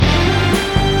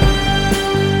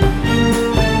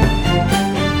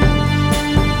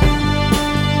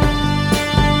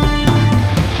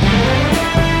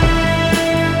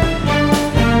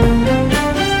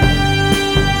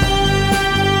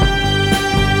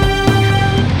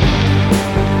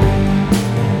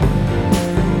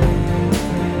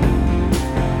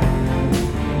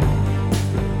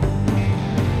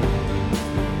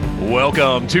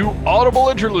Welcome to Audible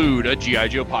Interlude, a G.I.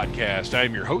 Joe podcast. I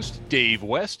am your host, Dave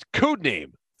West,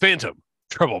 codename Phantom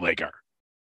Troublemaker.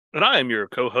 And I am your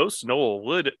co-host, Noel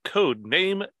Wood,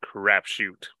 codename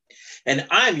Crapshoot. And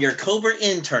I'm your Cobra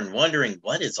intern, wondering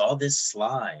what is all this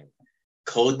slime?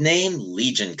 Codename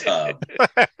Legion Cub.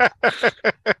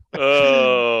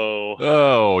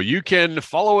 Oh, you can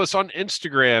follow us on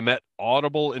Instagram at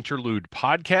Audible Interlude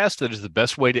Podcast. That is the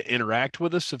best way to interact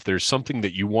with us. If there's something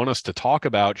that you want us to talk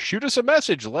about, shoot us a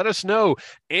message, let us know,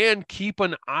 and keep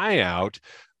an eye out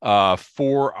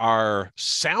for our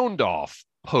sound off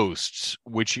posts,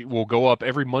 which will go up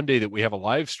every Monday that we have a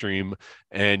live stream,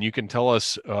 and you can tell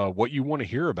us what you want to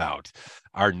hear about.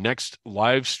 Our next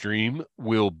live stream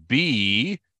will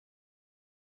be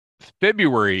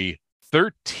February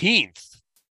 13th,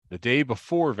 the day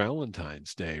before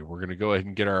Valentine's Day. We're going to go ahead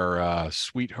and get our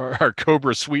our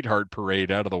Cobra Sweetheart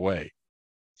Parade out of the way.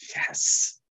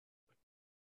 Yes.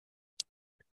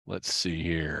 Let's see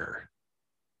here.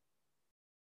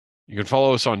 You can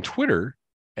follow us on Twitter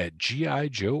at G.I.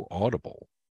 Joe Audible.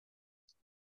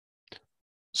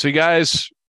 So, you guys,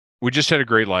 we just had a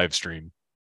great live stream.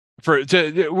 We're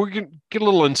going to get a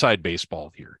little inside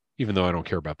baseball here, even though I don't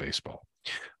care about baseball.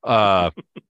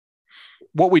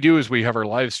 What we do is we have our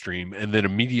live stream, and then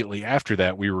immediately after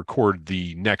that, we record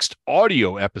the next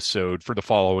audio episode for the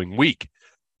following week.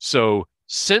 So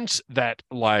since that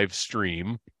live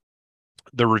stream,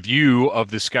 the review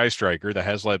of the Sky Striker, the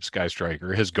HasLab Sky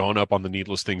Striker, has gone up on the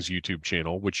Needless Things YouTube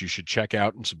channel, which you should check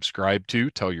out and subscribe to,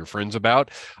 tell your friends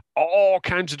about. All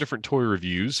kinds of different toy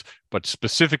reviews, but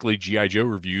specifically G.I. Joe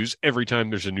reviews. Every time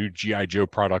there's a new G.I. Joe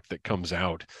product that comes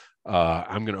out,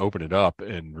 I'm going to open it up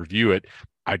and review it.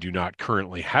 I do not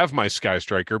currently have my Sky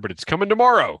Striker, but it's coming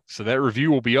tomorrow. So that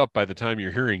review will be up by the time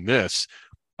you're hearing this.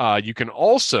 You can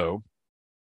also,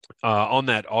 on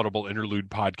that Audible Interlude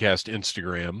Podcast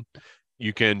Instagram,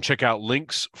 you can check out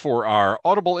links for our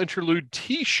Audible Interlude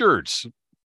t-shirts.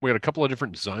 We got a couple of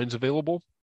different designs available,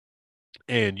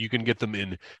 and you can get them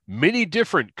in many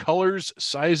different colors,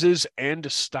 sizes,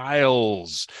 and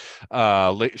styles.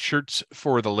 Shirts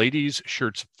for the ladies,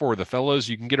 shirts for the fellas.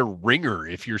 You can get a ringer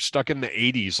if you're stuck in the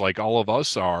 80s like all of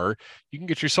us are. You can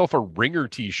get yourself a ringer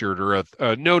t-shirt, or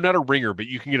no, not a ringer, but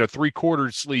you can get a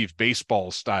 3/4 sleeve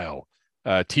baseball style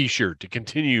t-shirt to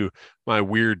continue my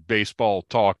weird baseball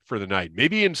talk for the night.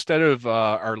 Maybe instead of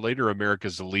our later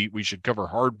America's Elite, we should cover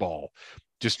hardball,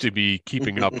 just to be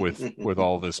keeping up with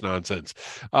all this nonsense.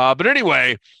 But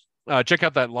anyway, check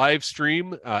out that live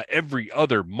stream every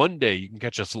other Monday. You can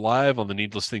catch us live on the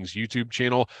Needless Things YouTube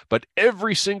channel, but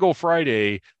every single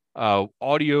Friday,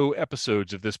 audio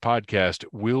episodes of this podcast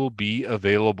will be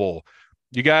available.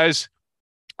 You guys,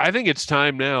 I think it's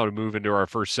time now to move into our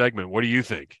first segment. What do you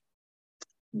think?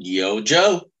 Yo,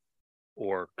 Joe.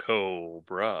 Or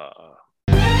Cobra.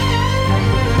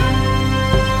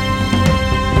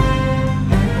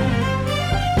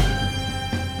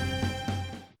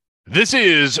 This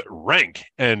is Rank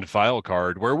and File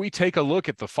Card, where we take a look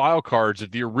at the file cards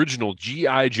of the original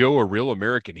G.I. Joe, A Real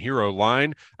American Hero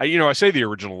line. I say the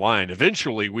original line.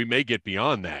 Eventually, we may get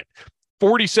beyond that.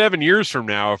 47 years from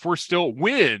now, if we're still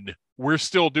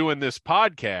doing this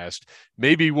podcast,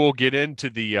 maybe we'll get into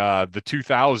the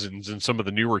 2000s and some of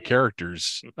the newer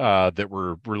characters that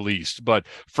were released. But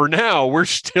for now, we're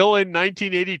still in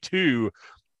 1982,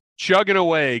 chugging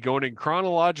away, going in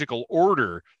chronological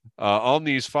order on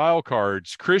these file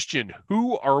cards. Christian,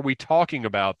 who are we talking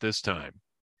about this time?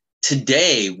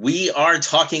 Today, we are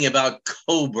talking about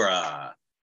Cobra,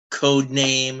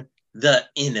 codename The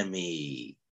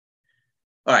Enemy.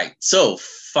 All right, so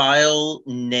file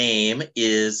name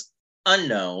is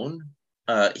unknown.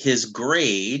 His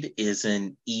grade is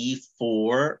an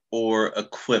E4 or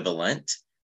equivalent.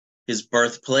 His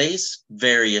birthplace,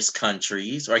 various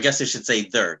countries, or I guess I should say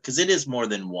there, because it is more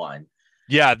than one.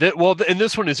 Yeah, and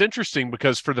this one is interesting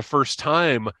because for the first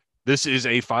time, this is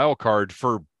a file card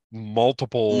for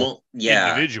multiple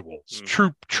individuals,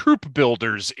 troop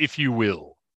builders, if you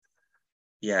will.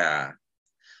 Yeah.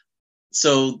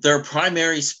 So their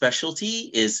primary specialty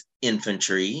is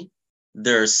infantry.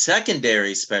 Their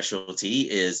secondary specialty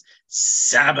is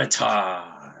sabotage.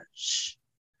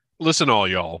 Listen, all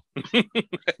y'all.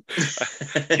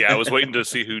 Yeah, I was waiting to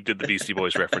see who did the Beastie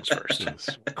Boys reference first. Yes,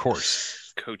 of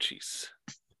course. Coachies.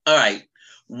 All right.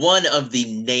 One of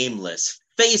the nameless,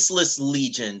 faceless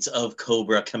legions of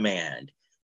Cobra Command.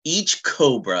 Each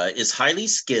Cobra is highly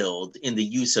skilled in the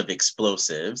use of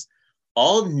explosives,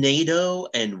 all NATO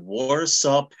and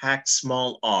Warsaw Pact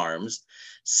small arms,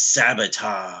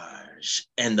 sabotage,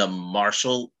 and the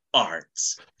martial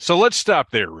arts. So let's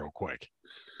stop there real quick.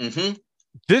 Mm-hmm.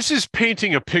 This is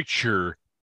painting a picture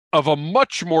of a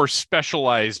much more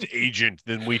specialized agent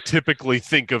than we typically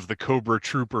think of the Cobra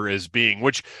Trooper as being,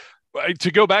 which,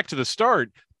 to go back to the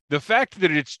start, the fact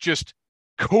that it's just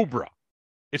Cobra,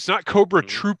 it's not Cobra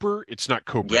Trooper, it's not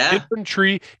Cobra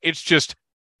Infantry, it's just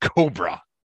Cobra.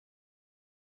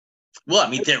 Well, I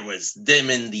mean, there was them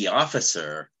and the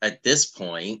officer at this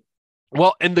point.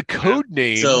 Well, and the code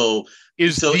name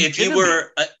is so if you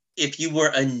were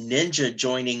a ninja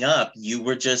joining up, you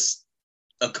were just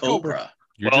a Cobra.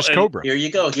 You're just Cobra. Here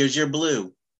you go. Here's your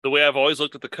blue. The way I've always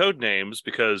looked at the code names,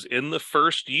 because in the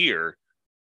first year,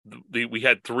 we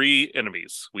had 3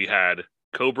 enemies. We had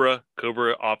Cobra,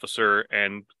 Cobra Officer,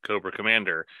 and Cobra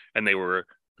Commander, and they were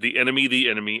the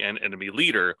enemy, and enemy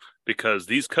leader, because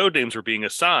these code names were being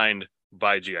assigned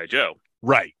by G.I. Joe.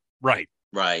 Right.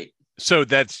 So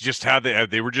that's just how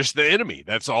they were just the enemy.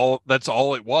 That's all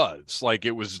it was. Like,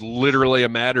 it was literally a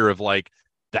matter of like,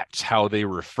 that's how they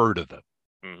refer to them.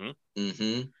 Mm-hmm.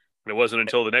 Mm-hmm. It wasn't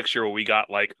until the next year where we got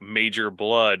like Major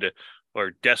Blood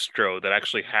or Destro that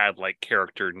actually had like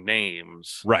character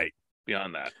names. Right.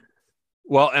 Beyond that.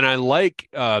 Well, and I like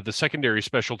the secondary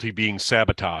specialty being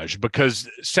sabotage, because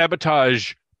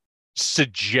sabotage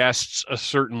suggests a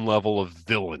certain level of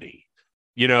villainy.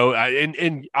 You know,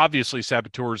 and obviously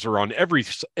saboteurs are on every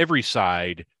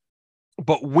side,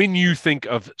 but when you think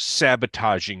of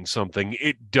sabotaging something,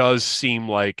 it does seem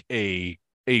like a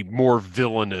more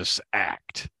villainous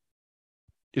act.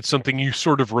 It's something you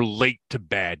sort of relate to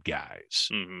bad guys.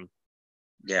 Mm-hmm.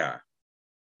 Yeah.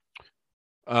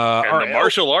 And the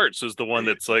martial arts is the one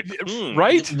that's like,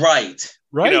 right.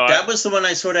 You know, that was the one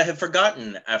I sort of had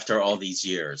forgotten after all these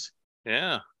years.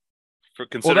 Yeah. For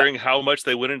considering how much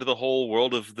they went into the whole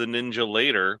world of the ninja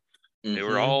later, they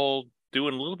were all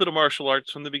doing a little bit of martial arts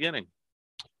from the beginning.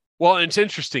 Well, and it's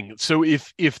interesting. So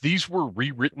if these were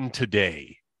rewritten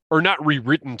today, or not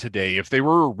rewritten today, if they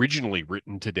were originally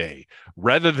written today,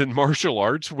 rather than martial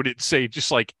arts, would it say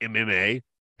just like MMA?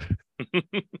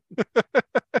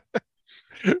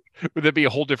 Would that be a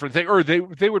whole different thing? Or they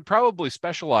would probably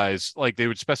specialize, like they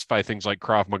would specify things like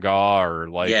Krav Maga or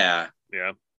like yeah.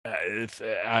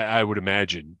 I would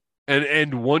imagine.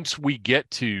 And once we get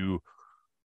to,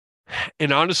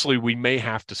 and honestly, we may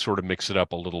have to sort of mix it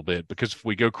up a little bit, because if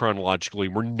we go chronologically,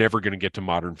 we're never going to get to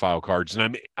modern file cards.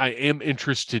 And I am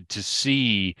interested to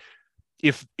see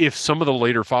if some of the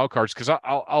later file cards, because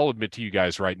I'll admit to you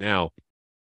guys right now,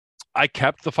 I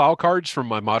kept the file cards from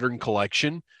my modern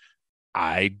collection.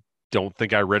 I don't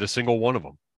think I read a single one of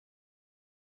them.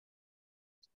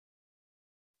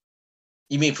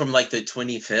 You mean from like the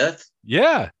 25th?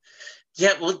 Yeah.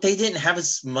 Yeah, well, they didn't have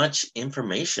as much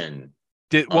information.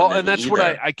 And that's either. What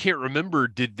I can't remember.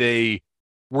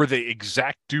 Were they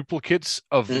exact duplicates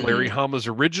of Larry Hama's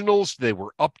originals? They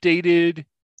were updated?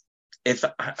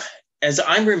 As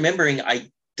I'm remembering, I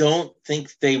don't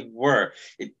think they were.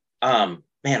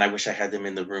 Man, I wish I had them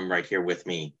in the room right here with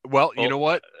me. Well, you know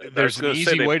what? There's an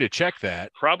easy way to check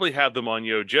that. Probably have them on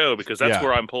YoJoe, because that's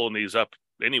where I'm pulling these up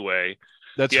anyway.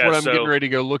 That's what I'm getting ready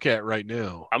to go look at right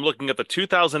now. I'm looking at the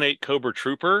 2008 Cobra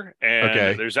Trooper,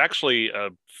 and there's actually a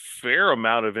fair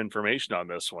amount of information on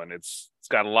this one. It's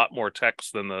got a lot more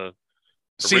text than the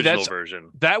original version.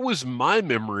 That was my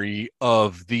memory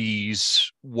of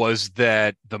these, was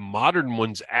that the modern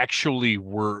ones actually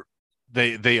were,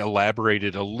 they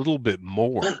elaborated a little bit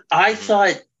more. But I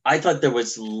thought there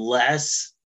was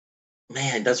less.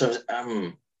 Man, that's what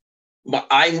I'm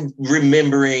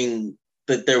remembering.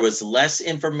 That there was less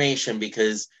information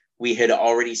because we had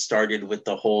already started with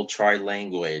the whole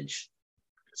tri-language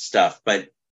stuff. But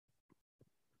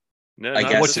I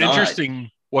guess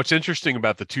what's interesting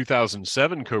about the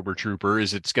 2007 Cobra Trooper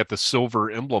is it's got the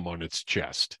silver emblem on its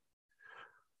chest.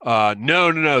 No.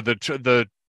 The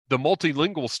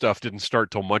multilingual stuff didn't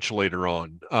start till much later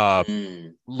on.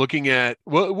 Looking at,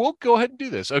 we'll go ahead and do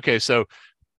this. Okay, so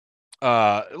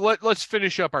let's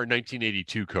finish up our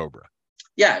 1982 Cobra.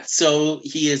 Yeah, so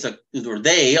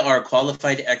they are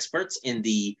qualified experts in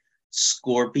the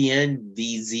Scorpion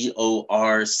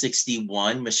VZOR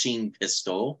 61 machine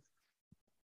pistol,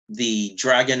 the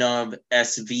Dragunov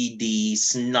SVD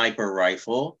sniper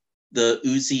rifle, the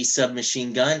Uzi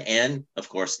submachine gun, and of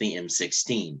course the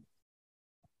M16.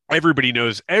 Everybody in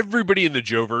the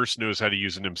Joeverse knows how to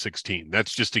use an M16.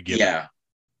 That's just a given. Yeah.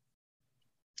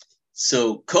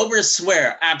 So Cobras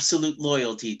swear absolute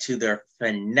loyalty to their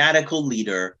fanatical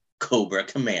leader, Cobra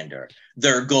Commander.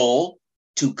 Their goal,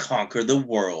 to conquer the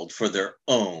world for their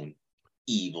own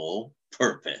evil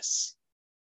purpose.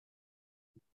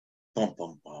 Bum,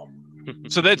 bum, bum.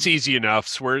 So that's easy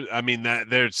enough.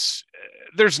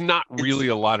 There's not really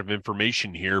a lot of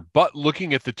information here, but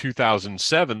looking at the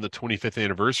 2007, the 25th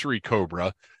anniversary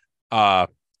Cobra,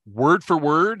 Word for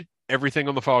word, everything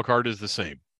on the file card is the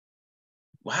same.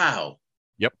 Wow.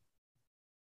 Yep.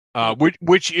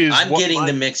 Which is I'm getting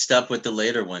them mixed up with the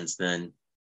later ones then.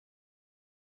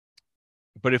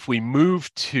 But if we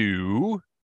move to,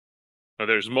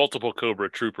 there's multiple Cobra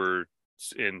Troopers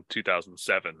in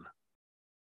 2007.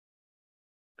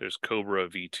 There's Cobra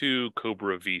V2,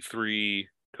 Cobra V3,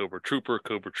 Cobra Trooper,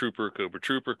 Cobra Trooper, Cobra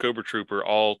Trooper, Cobra Trooper,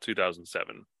 all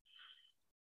 2007.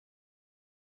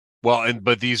 Well,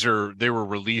 but they were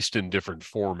released in different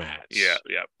formats. Yeah.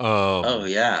 Oh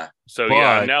yeah. So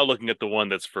I'm now looking at the one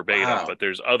that's verbatim, but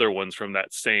there's other ones from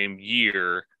that same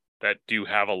year that do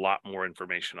have a lot more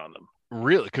information on them.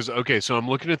 Really? Because so I'm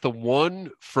looking at the one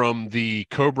from the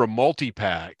Cobra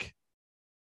multi-pack.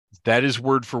 That is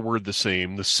word for word the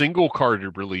same. The single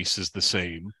carded release is the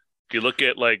same. If you look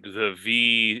at like the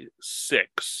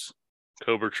V6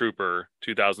 Cobra Trooper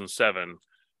 2007,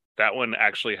 that one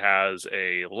actually has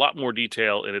a lot more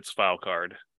detail in its file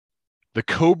card. The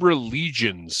Cobra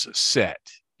Legions set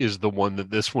is the one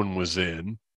that this one was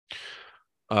in.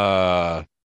 There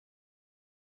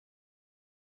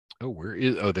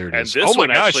it is. Oh my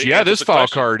gosh, yeah, this file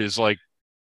card is like...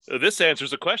 This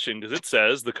answers a question because it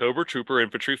says the Cobra Trooper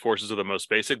infantry forces are the most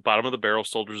basic bottom-of-the-barrel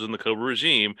soldiers in the Cobra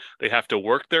regime. They have to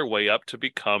work their way up to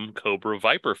become Cobra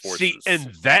Viper forces. See,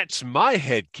 and that's my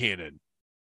headcanon,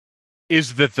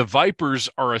 is that the Vipers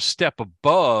are a step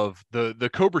above. The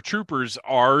Cobra Troopers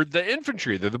are the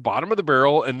infantry. They're the bottom of the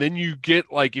barrel, and then you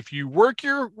get, like, if you work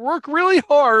really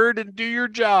hard and do your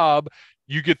job,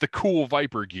 you get the cool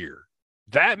Viper gear.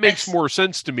 That makes more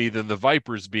sense to me than the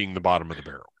Vipers being the bottom of the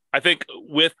barrel. I think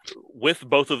with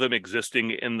both of them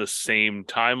existing in the same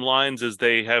timelines as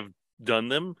they have done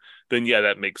them, then yeah,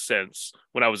 that makes sense.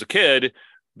 When I was a kid,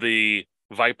 the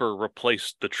Viper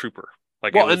replaced the Trooper.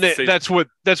 That's what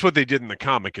they did in the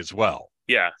comic as well.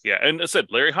 Yeah. And I said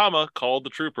Larry Hama called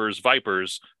the Troopers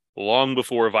Vipers long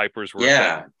before Vipers were.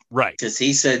 Yeah, right. Because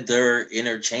he said they're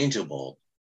interchangeable.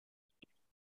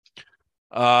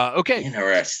 Okay.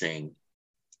 Interesting.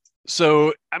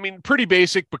 So, I mean, pretty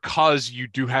basic, because you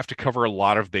do have to cover a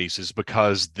lot of bases,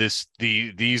 because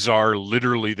these are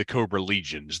literally the Cobra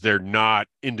Legions. They're not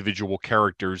individual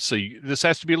characters. So this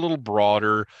has to be a little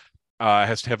broader,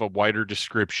 has to have a wider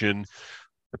description,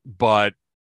 but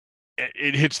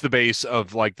it hits the base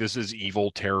of, like, this is evil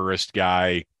terrorist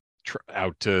guy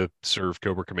out to serve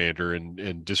Cobra Commander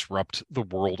and disrupt the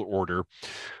world order.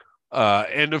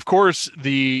 And of course,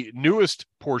 the newest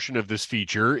portion of this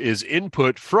feature is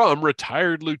input from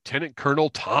retired Lieutenant Colonel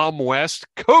Tom West,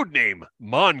 codename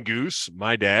Mongoose,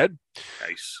 my dad.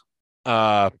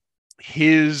 Nice.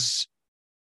 His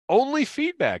only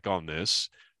feedback on this,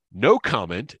 no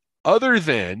comment, other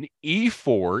than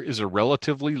E4 is a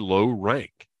relatively low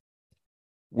rank,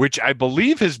 which I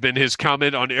believe has been his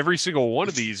comment on every single one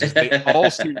of these. Is they all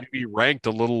seem to be ranked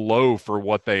a little low for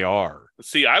what they are.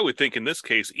 See, I would think in this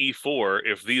case, E4,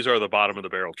 if these are the bottom of the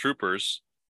barrel troopers,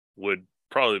 would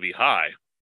probably be high.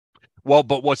 Well,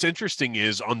 but what's interesting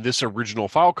is on this original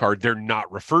file card, they're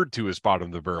not referred to as bottom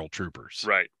of the barrel troopers.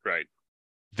 Right.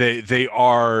 They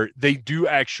do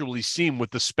actually seem, with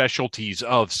the specialties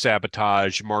of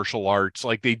sabotage, martial arts,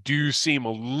 like they do seem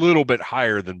a little bit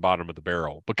higher than bottom of the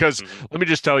barrel. Because let me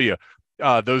just tell you,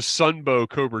 those Sunbow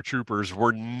Cobra Troopers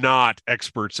were not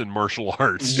experts in martial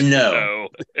arts. No.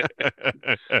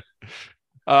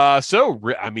 I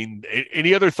mean,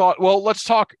 any other thought? Well, let's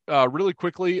talk really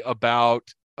quickly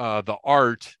about the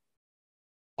art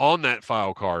on that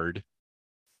file card,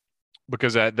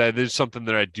 because that is something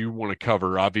that I do want to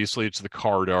cover. Obviously, it's the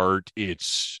card art.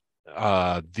 It's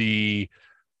that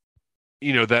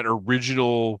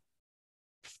original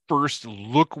first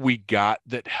look we got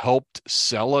that helped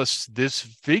sell us this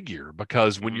figure,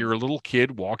 because when you're a little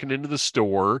kid walking into the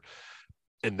store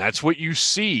and that's what you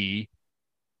see,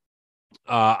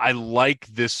 I like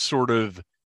this sort of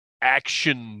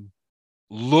action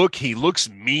look. He looks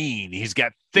mean. He's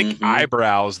got thick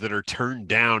eyebrows that are turned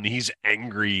down. He's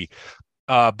angry.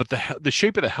 But the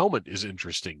shape of the helmet is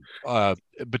interesting.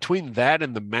 Between that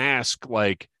and the mask,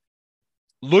 like,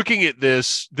 looking at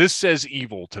this says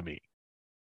evil to me.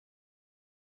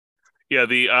 Yeah,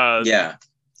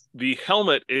 the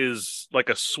helmet is like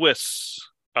a Swiss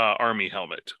army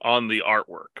helmet on the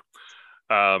artwork,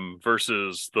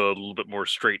 versus the little bit more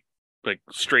straight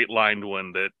lined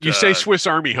one that you say Swiss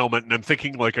army helmet, and I'm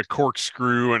thinking like a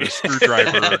corkscrew and a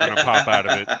screwdriver are going to pop out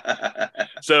of it.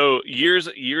 So years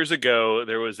ago,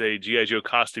 there was a G.I. Joe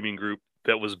costuming group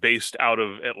that was based out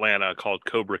of Atlanta called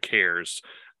Cobra Cares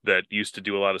that used to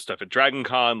do a lot of stuff at Dragon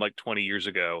Con like 20 years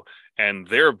ago. And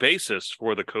their basis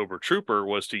for the Cobra Trooper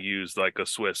was to use like a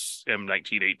Swiss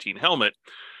M1918 helmet.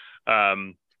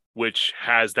 which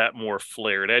has that more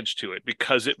flared edge to it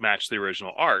because it matched the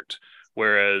original art.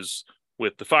 Whereas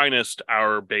with the Finest,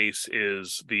 our base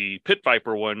is the Pit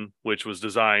Viper one, which was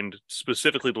designed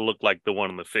specifically to look like the one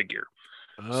in the figure.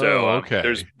 So okay.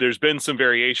 there's been some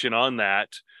variation on that.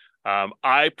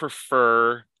 I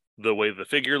prefer the way the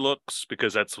figure looks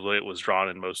because that's the way it was drawn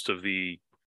in most of the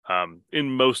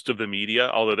media.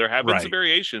 Although there have been some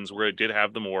variations where it did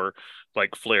have the more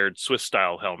like flared Swiss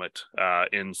style helmet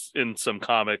in some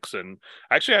comics, and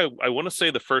actually I want to say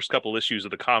the first couple issues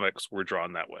of the comics were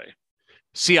drawn that way.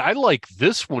 See, I like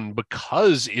this one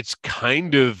because it's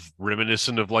kind of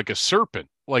reminiscent of like a serpent,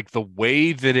 like the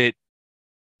way that it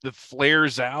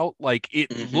flares out, like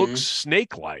it looks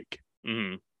snake-like.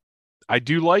 Mm-hmm. I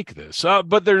do like this,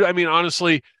 but there. I mean,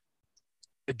 honestly,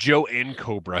 Joe and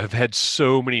Cobra have had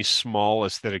so many small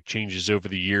aesthetic changes over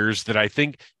the years that I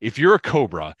think if you're a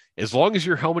Cobra, as long as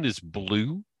your helmet is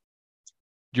blue,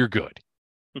 you're good.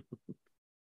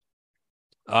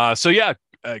 So yeah,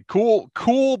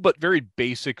 cool, but very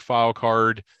basic file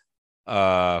card.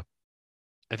 I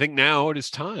think now it is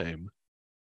time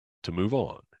to move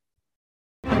on.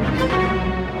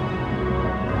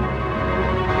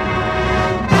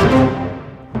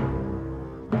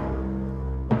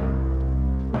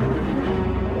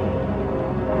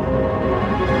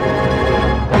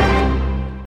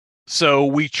 So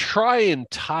we try and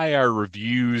tie our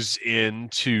reviews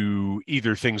into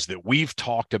either things that we've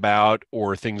talked about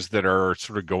or things that are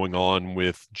sort of going on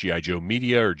with G.I. Joe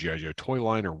Media or G.I. Joe Toy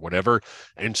Line or whatever.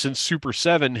 And since Super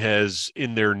 7 has,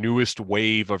 in their newest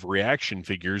wave of reaction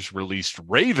figures, released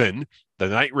Raven, the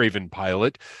Night Raven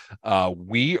pilot,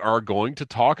 we are going to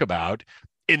talk about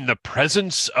In the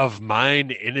Presence of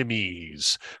Mine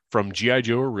Enemies from G.I.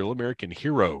 Joe, A Real American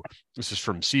Hero. This is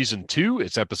from season 2.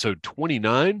 It's episode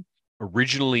 29.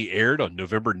 Originally aired on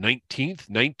November 19th,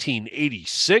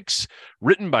 1986,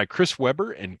 written by Chris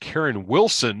Webber and Karen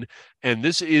Wilson. And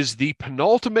this is the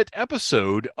penultimate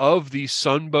episode of the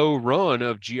Sunbow run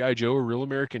of G.I. Joe, A Real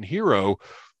American Hero.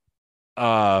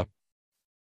 When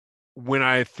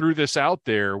I threw this out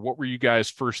there, what were you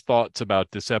guys' first thoughts about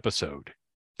this episode?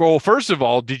 Well, first of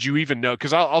all, did you even know?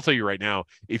 Because I'll tell you right now,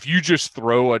 if you just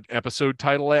throw an episode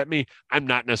title at me, I'm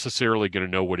not necessarily going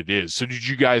to know what it is. So did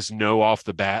you guys know off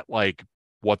the bat, like,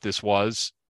 what this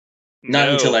was? Not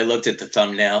until I looked at the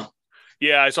thumbnail.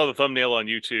 Yeah, I saw the thumbnail on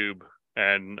YouTube,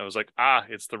 and I was like,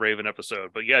 it's the Raven episode.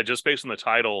 But yeah, just based on the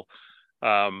title,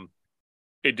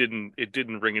 it didn't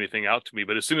ring anything out to me.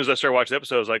 But as soon as I started watching the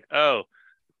episode, I was like, oh,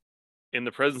 In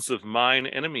the Presence of Mine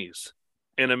Enemies.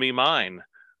 Enemy mine.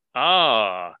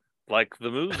 Like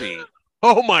the movie.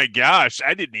 Oh my gosh,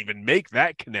 I didn't even make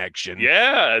that connection.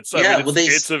 Yeah,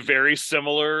 it's a very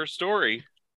similar story.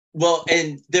 Well,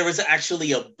 and there was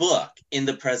actually a book, In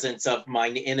the Presence of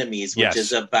Mine Enemies, which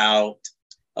is about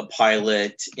a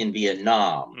pilot in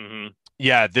Vietnam. Mm-hmm.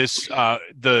 Yeah, this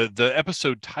the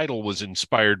episode title was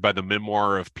inspired by the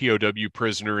memoir of POW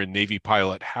prisoner and Navy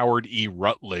pilot Howard E.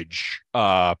 Rutledge.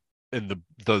 And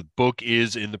the book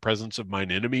is In the Presence of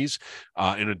Mine Enemies,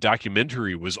 and a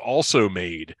documentary was also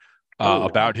made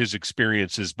about his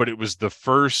experiences, but it was the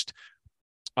first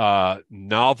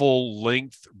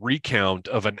novel-length recount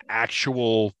of an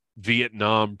actual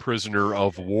Vietnam prisoner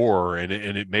of war, and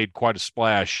it made quite a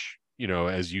splash,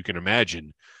 as you can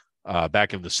imagine,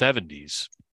 back in the 70s.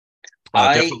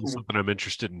 Definitely something I'm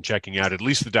interested in checking out, at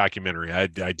least the documentary. I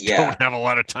don't have a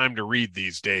lot of time to read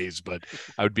these days, but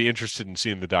I would be interested in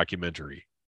seeing the documentary.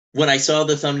 When I saw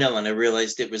the thumbnail and I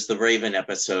realized it was the Raven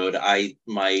episode,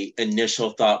 my initial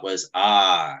thought was,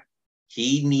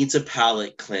 he needs a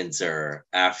palate cleanser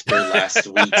after last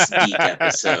week's Geek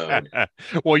episode.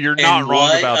 Well, you're not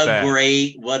wrong about that.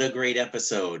 What a great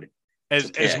episode.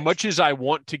 As much as I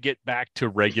want to get back to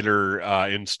regular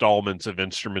installments of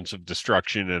Instruments of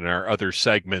Destruction and our other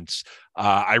segments,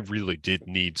 I really did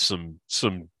need some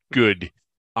good,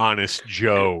 honest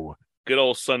Joe. Good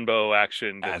old Sunbow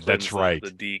action. That's right.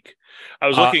 The Deke. I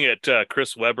was looking at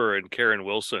Chris Webber and Karen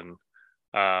Wilson,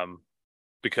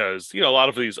 because a lot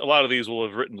of these will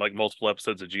have written like multiple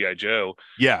episodes of G.I. Joe.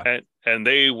 Yeah, and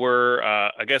they were,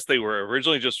 I guess they were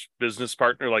originally just business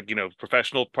partner, like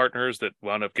professional partners that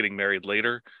wound up getting married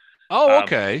later. Oh,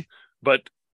 okay. But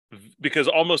because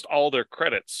almost all their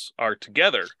credits are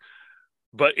together,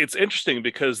 but it's interesting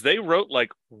because they wrote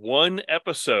like one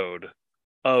episode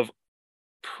of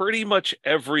pretty much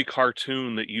every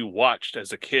cartoon that you watched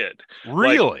as a kid.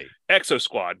 Really? Like Exo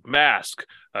Squad, Mask,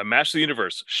 Master of the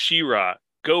Universe, She-Ra,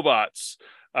 GoBots,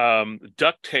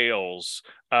 DuckTales,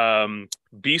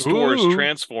 Beast Wars,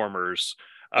 Transformers.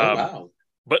 Wow.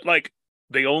 But like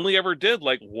they only ever did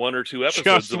like 1 or 2 episodes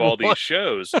Just of all one. these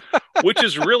shows, which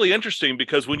is really interesting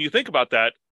because when you think about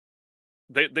that,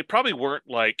 they probably weren't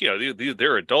like,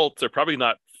 they're adults. They're probably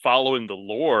not following the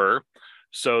lore.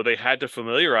 So they had to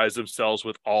familiarize themselves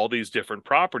with all these different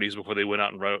properties before they went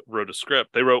out and wrote a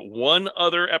script. They wrote one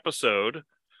other episode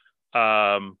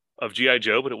of G.I.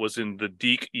 Joe, but it was in the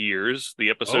Deke years, the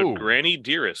episode Granny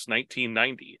Dearest,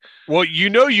 1990. Well,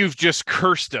 you've just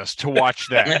cursed us to watch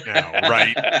that now,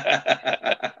 right?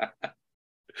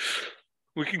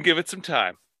 We can give it some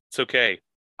time. It's okay.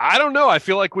 I don't know. I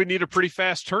feel like we need a pretty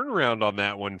fast turnaround on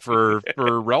that one for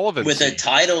relevance. With a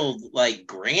title like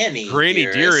Granny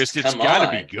Dearest, it's got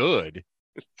to be good.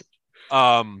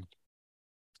 And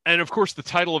of course, the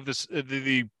title of this,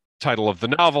 the title of the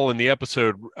novel and the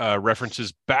episode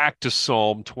references back to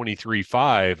Psalm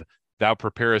 23:5. Thou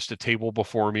preparest a table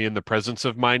before me in the presence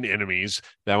of mine enemies.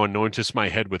 Thou anointest my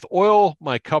head with oil.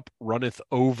 My cup runneth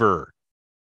over.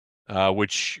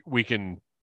 Which we can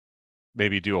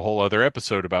maybe do a whole other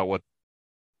episode about what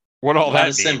all that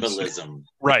means. Symbolism.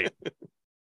 Right.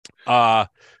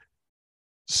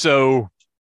 So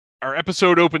our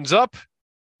episode opens up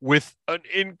with an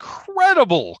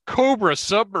incredible Cobra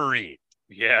submarine.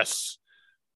 Yes.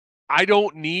 I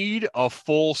don't need a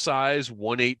full-size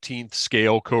 1/18th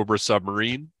scale Cobra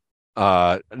submarine.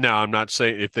 Now, I'm not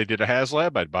saying if they did a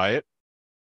HasLab, I'd buy it.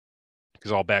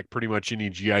 Because I'll back pretty much any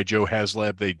G.I. Joe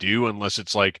HasLab they do, unless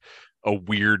it's like a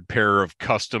weird pair of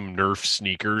custom Nerf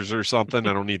sneakers or something.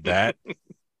 I don't need that.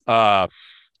 But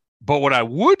what I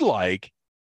would like,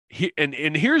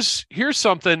 and here's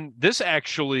something. This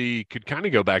actually could kind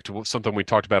of go back to something we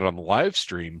talked about on the live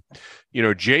stream.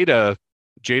 Jada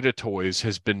Toys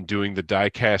has been doing the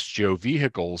die-cast Joe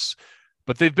vehicles,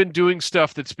 but they've been doing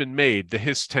stuff that's been made, the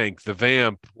Hiss Tank, the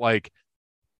Vamp, like,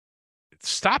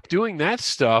 stop doing that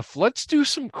stuff. Let's do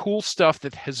some cool stuff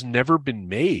that has never been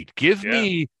made. Give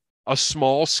me a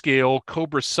small scale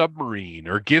Cobra submarine,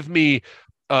 or give me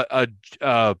a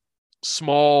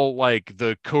small, like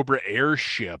the Cobra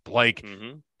airship. Like,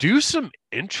 do some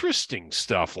interesting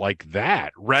stuff like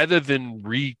that rather than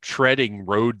retreading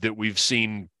road that we've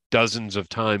seen dozens of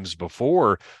times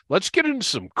before. Let's get into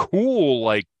some cool,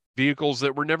 like, vehicles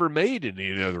that were never made in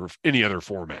any other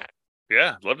format.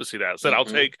 Yeah, I'd love to see that. So I'll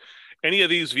take any of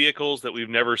these vehicles that we've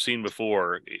never seen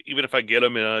before, even if I get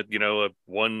them in a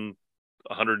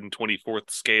 124th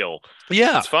scale.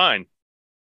 Yeah, it's fine.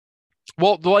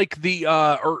 Well, like the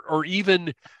or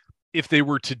even if they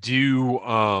were to do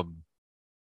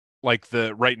like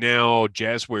right now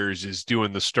Jazzwares is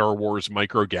doing the Star Wars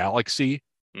Micro Galaxy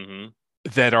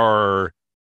that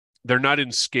they're not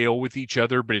in scale with each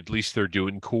other, but at least they're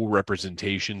doing cool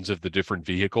representations of the different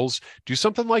vehicles. Do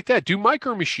something like that. Do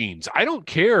Micro Machines. I don't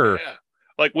care. Yeah.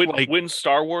 Like when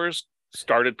Star Wars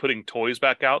started putting toys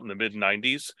back out in the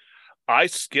mid-90s, I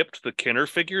skipped the Kenner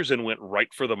figures and went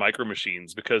right for the Micro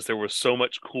Machines because there was so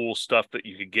much cool stuff that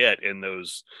you could get in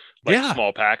those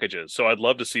small packages. So I'd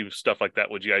love to see stuff like that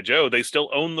with G.I. Joe. They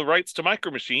still own the rights to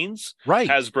Micro Machines. Right.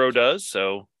 Hasbro does,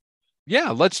 so...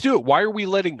 Yeah, let's do it. Why are we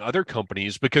letting other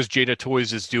companies, because Jada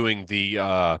Toys is doing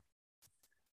the,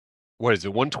 what is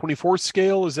it, 124th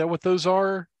scale? Is that what those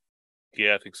are?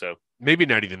 Yeah, I think so. Maybe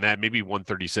not even that, maybe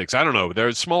 136. I don't know. They're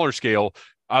a smaller scale,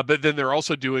 but then they're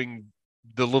also doing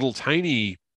the little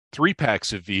tiny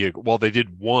 3-packs of vehicles. Well, they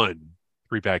did 1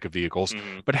 3-pack of vehicles,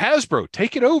 but Hasbro,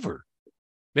 take it over.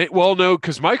 Well, no,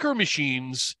 because Micro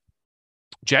Machines,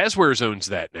 Jazzwares owns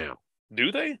that now.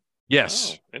 Do they?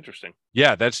 Yes. Oh, interesting.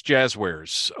 Yeah, that's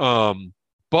Jazzwares.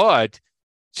 But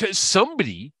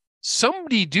somebody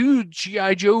do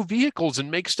G.I. Joe vehicles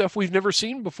and make stuff we've never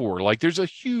seen before. Like, there's a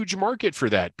huge market for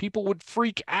that. People would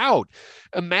freak out.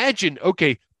 Imagine,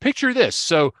 okay, picture this.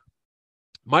 So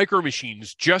Micro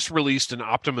Machines just released an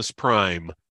Optimus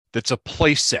Prime that's a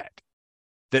playset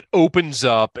that opens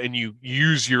up and you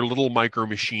use your little Micro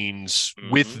Machines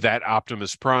with that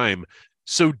Optimus Prime.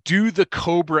 So do the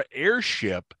Cobra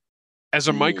airship as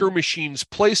a Micro Machines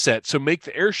playset. So make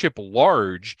the airship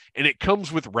large, and it comes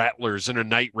with Rattlers and a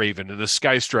Night Raven and a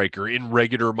Sky Striker in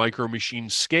regular Micro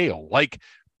Machines scale. Like,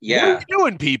 what are you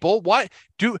doing, people? What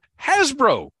do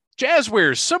Hasbro,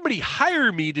 Jazzwares, somebody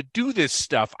hire me to do this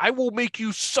stuff. I will make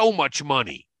you so much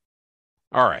money.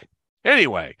 All right.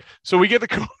 Anyway, so we get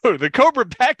the Cobra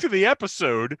back to the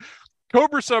episode.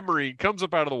 Cobra submarine comes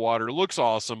up out of the water, looks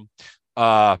awesome.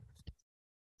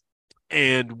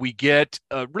 And we get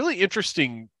a really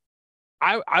interesting,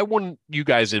 I want you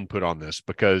guys' input on this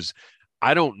because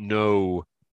I don't know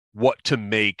what to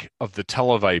make of the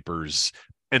Televipers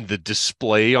and the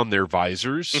display on their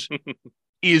visors.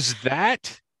 Is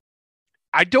that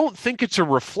I don't think it's a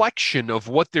reflection of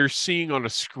what they're seeing on a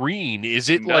screen. Is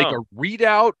it like No. a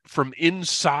readout from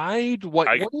inside? What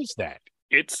I- what is that?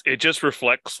 It just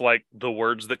reflects like the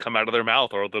words that come out of their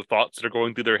mouth or the thoughts that are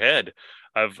going through their head.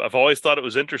 I've always thought it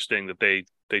was interesting that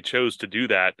they chose to do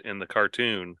that in the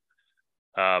cartoon.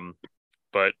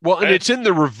 But Well, and it's in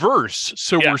the reverse,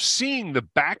 so Yeah. we're seeing the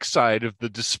backside of the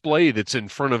display that's in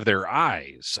front of their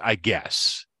eyes, I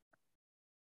guess.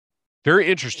 Very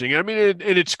interesting. I mean, and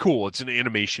it's cool. It's an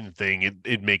animation thing.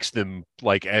 It makes them,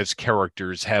 like, as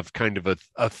characters, have kind of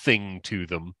a thing to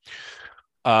them.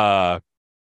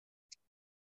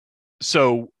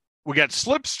 So we got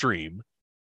Slipstream.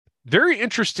 Very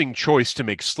interesting choice to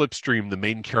make Slipstream the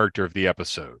main character of the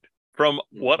episode. From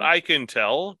what I can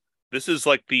tell, this is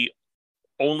like the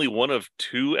only one of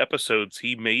 2 episodes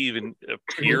he may even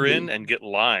appear in and get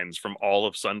lines from all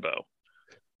of Sunbow.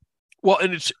 Well,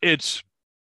 and it's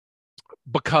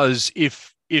because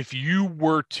if you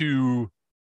were to,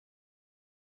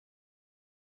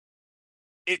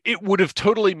 it would have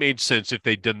totally made sense if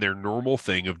they'd done their normal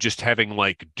thing of just having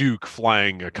like Duke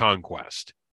flying a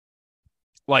conquest.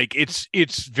 Like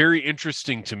it's very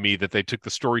interesting to me that they took the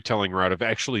storytelling route of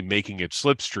actually making it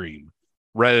Slipstream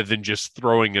rather than just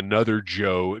throwing another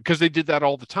Joe, because they did that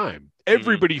all the time.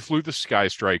 Everybody flew the Sky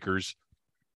Strikers.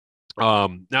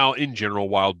 Now in general,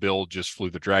 Wild Bill just flew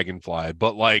the Dragonfly,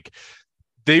 but like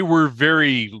they were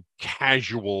very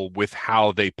casual with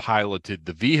how they piloted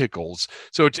the vehicles.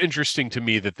 So it's interesting to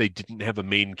me that they didn't have a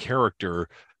main character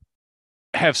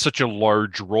have such a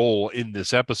large role in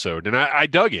this episode. And I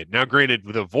dug it. Now, granted,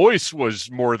 the voice was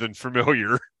more than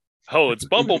familiar. Oh, it's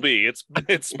Bumblebee.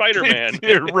 It's Spider-Man.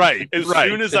 Right. As right.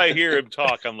 soon as I hear him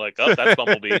talk, I'm like, oh, that's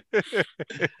Bumblebee.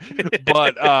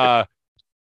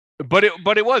 But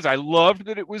it was. I loved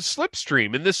that it was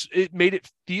Slipstream, and it made it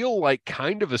feel like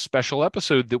kind of a special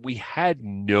episode that we had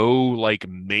no like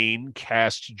main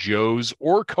cast Joes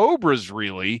or Cobras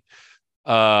really.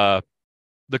 The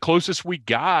closest we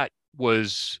got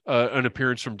was an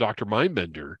appearance from Dr.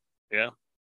 Mindbender. Yeah.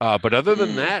 But other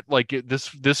than that, like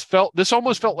this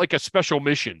almost felt like a special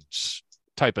missions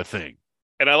type of thing.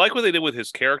 And I like what they did with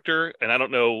his character. And I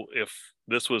don't know if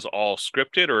this was all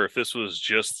scripted or if this was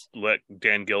just let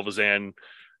Dan Gilvezan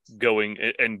going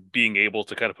and being able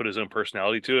to kind of put his own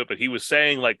personality to it. But he was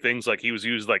saying like things like he was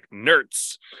used like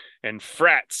nerds and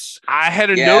frats. I had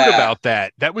a note about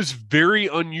that. That was very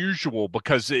unusual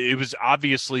because it was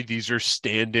obviously these are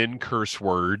stand-in curse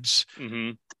words.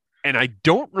 Mm-hmm. And I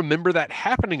don't remember that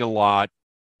happening a lot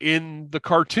in the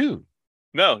cartoon.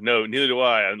 No, neither do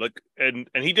I. And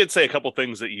he did say a couple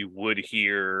things that you would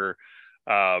hear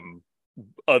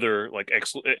other like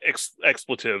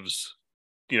expletives,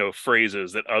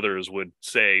 phrases that others would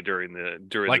say during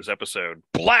like, this episode.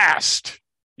 Blast.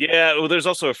 Yeah, well, there's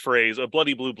also a phrase, a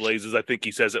bloody blue blazes, I think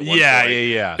he says at one point.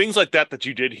 Yeah. Things like that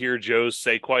you did hear Joe's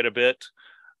say quite a bit.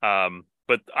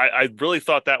 But I really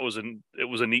thought that was it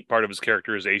was a neat part of his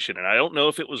characterization. And I don't know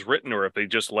if it was written or if they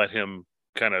just let him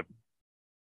kind of,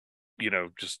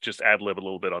 just ad-lib a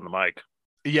little bit on the mic.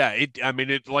 Yeah,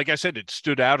 like I said, it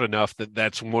stood out enough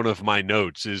that's one of my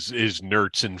notes is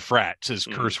nerds and frats as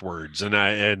curse words. And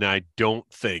I don't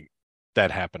think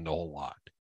that happened a whole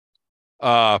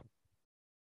lot.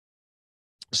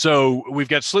 So we've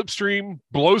got Slipstream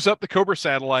blows up the Cobra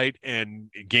satellite and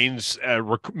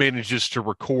manages to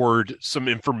record some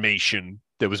information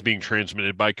that was being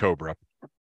transmitted by Cobra.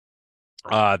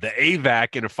 The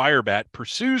AVAC in a Firebat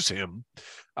pursues him.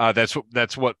 That's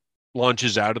what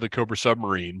launches out of the Cobra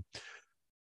submarine.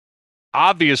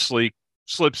 Obviously,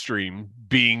 Slipstream,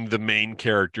 being the main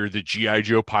character, the G.I.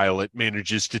 Joe pilot,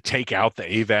 manages to take out the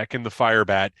AVAC and the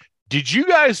Firebat. Did you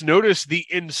guys notice the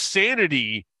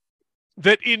insanity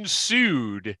that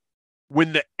ensued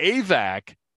when the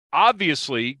AVAC,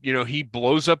 obviously, he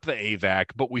blows up the AVAC,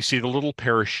 but we see the little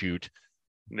parachute.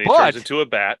 And it turns into a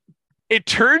bat. It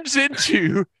turns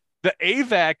into the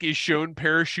AVAC is shown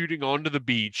parachuting onto the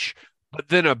beach, but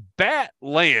then a bat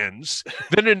lands,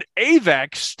 then an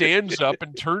AVAC stands up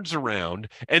and turns around,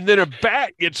 and then a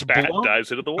bat gets blown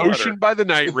dives into the water. Ocean by the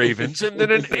Night Ravens, and then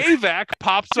an AVAC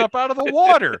pops up out of the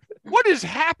water. What is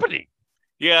happening?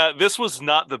 Yeah, this was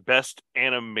not the best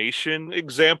animation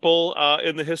example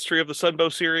in the history of the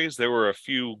Sunbow series. There were a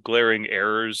few glaring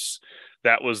errors.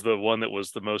 That was the one that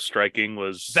was the most striking.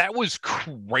 That was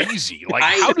crazy. Like,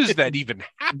 how does that even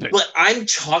happen? But I'm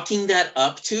chalking that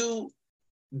up to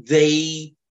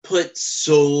they put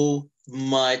so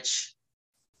much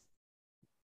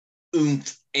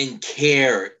oomph and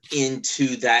care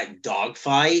into that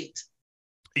dogfight.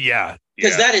 Yeah.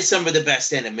 Because that is some of the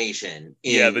best animation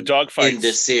the dogfight in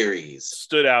this series.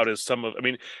 Stood out as some of,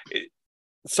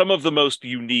 some of the most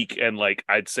unique and like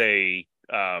I'd say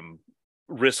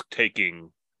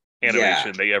risk-taking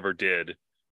animation they ever did.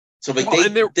 So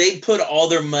like they put all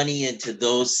their money into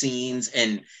those scenes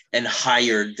and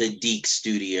hired the Deke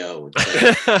studio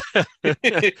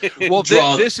well,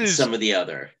 draw this is some of the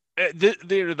other.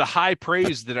 The high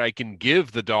praise that I can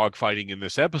give the dogfighting in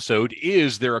this episode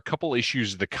is there are a couple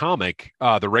issues of the comic,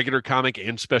 the regular comic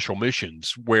and special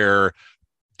missions, where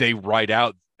they write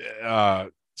out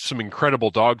some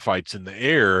incredible dogfights in the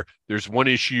air. There's one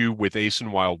issue with Ace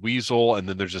and Wild Weasel, and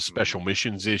then there's a special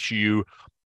missions issue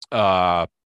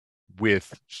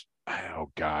with,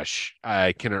 oh gosh,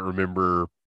 I cannot remember.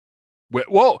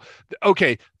 Well,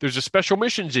 okay, there's a special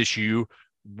missions issue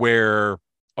where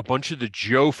a bunch of the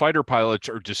Joe fighter pilots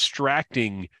are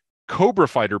distracting Cobra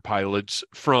fighter pilots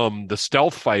from the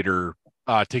stealth fighter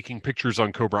taking pictures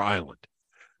on Cobra Island.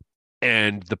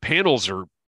 And the panels are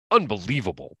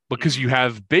unbelievable because you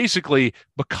have basically,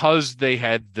 because they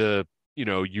had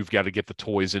you've got to get the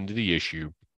toys into the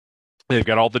issue. They've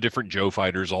got all the different Joe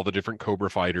fighters, all the different Cobra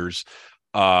fighters,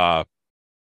 and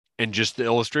just the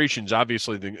illustrations.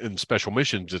 Obviously, in special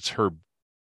missions, it's Herb.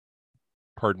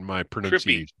 Pardon my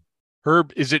pronunciation. Trippy.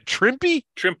 Herb, is it Trimpe?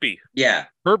 Trimpe. Yeah.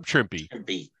 Herb Trimpe.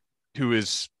 Trimpe. Who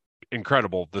is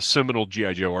incredible, the seminal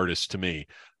G.I. Joe artist to me.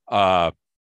 But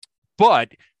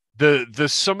the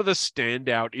some of the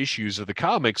standout issues of the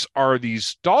comics are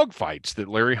these dogfights that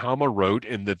Larry Hama wrote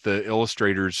and that the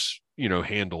illustrators,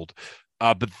 handled.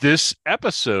 But this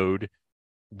episode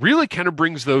really kind of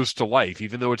brings those to life,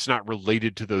 even though it's not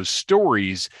related to those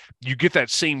stories. You get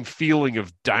that same feeling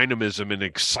of dynamism and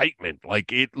excitement.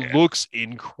 Like it looks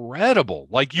incredible.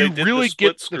 Like you really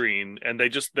get the screen, and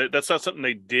that's not something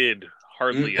they did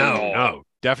hardly at all. No,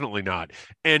 definitely not.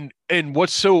 And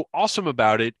what's so awesome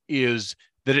about it is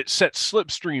that it sets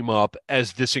Slipstream up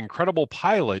as this incredible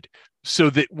pilot,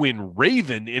 so that when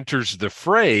Raven enters the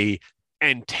fray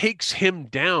and takes him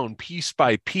down piece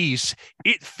by piece,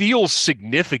 it feels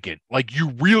significant. Like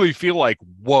you really feel like,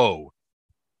 whoa,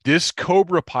 this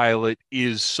Cobra pilot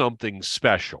is something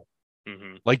special.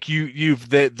 Mm-hmm. Like you've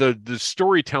the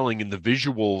storytelling and the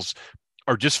visuals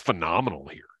are just phenomenal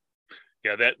here.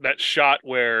 Yeah, that shot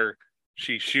where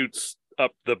she shoots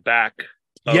up the back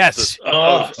of yes.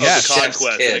 of the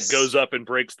Conquest, and it goes up and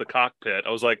breaks the cockpit.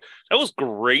 I was like, that was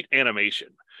great animation.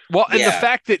 Well, and the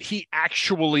fact that he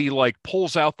actually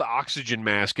pulls out the oxygen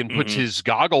mask and puts his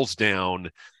goggles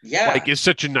down, is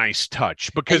such a nice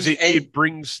touch because it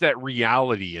brings that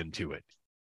reality into it.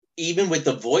 Even with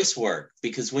the voice work,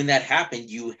 because when that happened,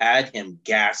 you had him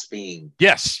gasping.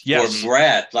 Yes. For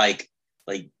breath, like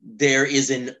there is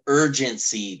an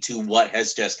urgency to what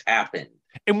has just happened.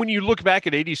 And when you look back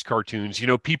at 80s cartoons,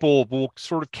 people will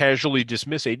sort of casually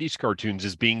dismiss 80s cartoons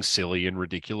as being silly and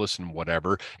ridiculous and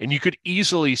whatever. And you could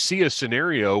easily see a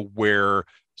scenario where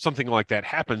something like that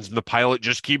happens and the pilot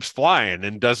just keeps flying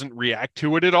and doesn't react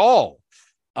to it at all.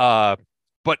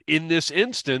 But in this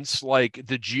instance, like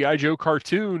the G.I. Joe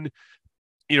cartoon,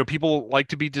 people like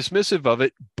to be dismissive of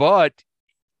it, but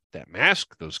that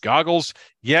mask, those goggles,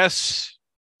 yes,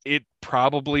 it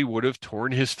probably would have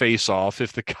torn his face off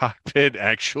if the cockpit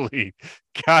actually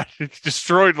got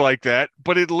destroyed like that.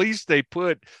 But at least they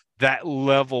put that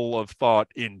level of thought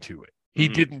into it. He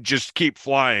didn't just keep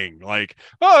flying like,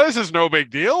 oh, this is no big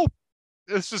deal.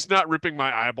 This is not ripping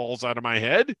my eyeballs out of my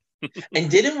head. And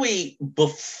didn't we,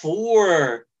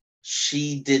 before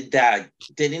she did that,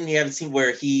 didn't he have a scene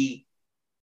where he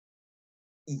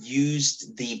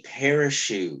used the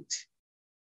parachute?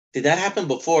 Did that happen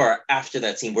before or after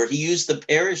that scene where he used the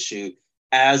parachute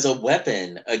as a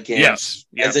weapon against,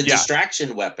 as a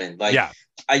distraction weapon?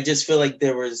 I just feel like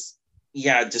there was,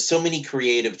 just so many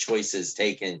creative choices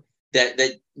taken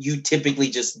that you typically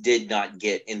just did not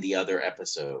get in the other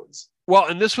episodes. Well,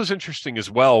 and this was interesting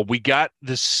as well. We got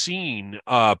the scene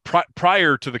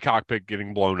prior to the cockpit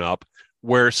getting blown up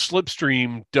where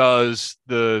Slipstream does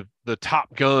the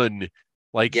Top Gun,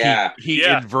 he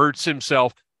inverts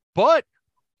himself. But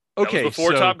okay,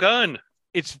 before Top Gun.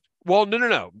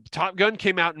 No. Top Gun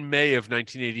came out in May of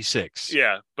 1986.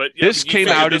 Yeah, but this came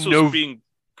out in November.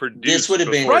 This would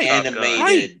have been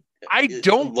animated. I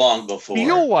don't long before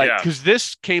feel like, because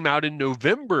this came out in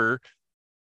November.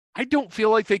 I don't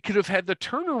feel like they could have had the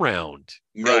turnaround.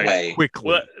 No way. Quickly.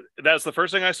 Well, that's the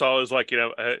first thing I saw is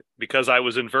because I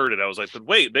was inverted. I was like, but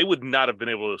wait, they would not have been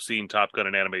able to have seen Top Gun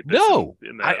and animate this. No,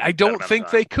 I don't think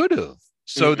they could have.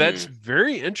 So that's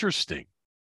very interesting.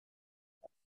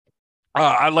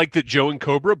 I like that Joe and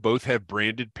Cobra both have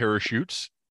branded parachutes.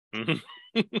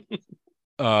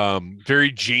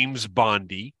 Very James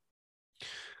Bondy.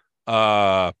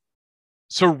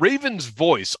 So Raven's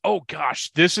voice. Oh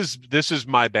gosh, this is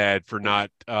my bad for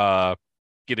not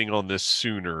getting on this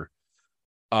sooner.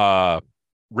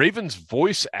 Raven's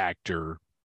voice actor.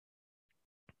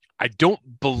 I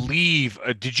don't believe.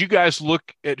 Did you guys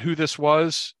look at who this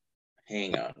was?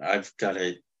 Hang on, I've got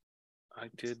it. I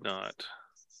did not.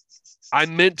 I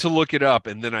meant to look it up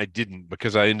and then I didn't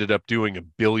because I ended up doing a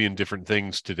billion different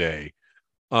things today.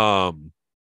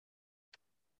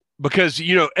 Because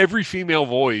every female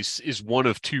voice is one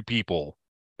of two people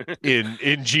in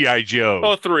G.I. Joe.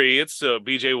 Oh, three. It's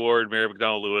B.J. Ward, Mary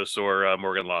McDonnell Lewis, or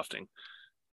Morgan Lofting.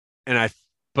 And I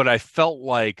felt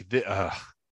like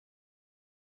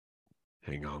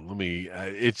hang on, let me.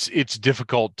 It's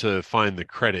difficult to find the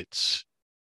credits.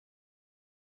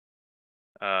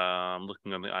 I'm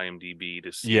looking on the IMDb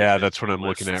to see. Yeah, that's what I'm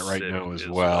looking at right now as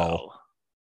well.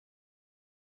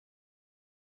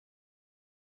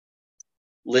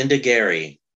 Linda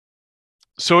Gary.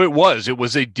 So it was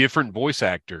a different voice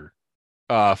actor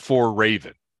for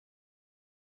Raven,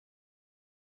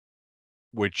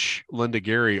 which Linda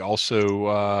Gary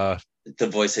also the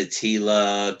voice of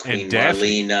Tila, Queen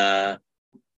Daphne. Marlena.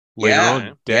 Later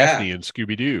on, Daphne and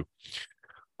Scooby-Doo.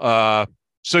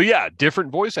 So yeah,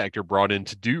 different voice actor brought in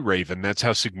to do Raven. That's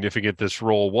how significant this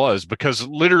role was, because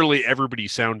literally everybody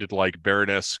sounded like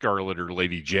Baroness Scarlet or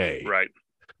Lady J. Right.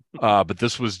 But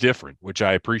this was different, which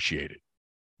I appreciated.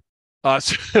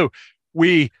 So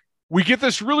we get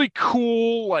this really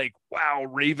cool, like, wow,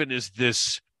 Raven is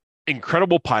this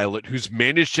incredible pilot who's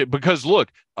managed it, because look,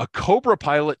 a Cobra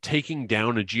pilot taking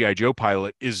down a G.I. Joe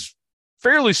pilot is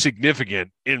fairly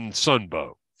significant in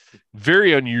Sunbow.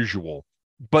 Very unusual.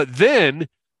 But then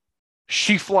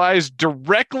she flies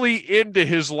directly into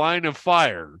his line of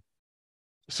fire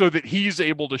so that he's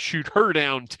able to shoot her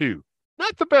down too.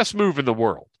 Not the best move in the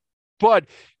world, but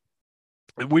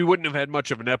we wouldn't have had much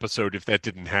of an episode if that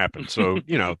didn't happen. So,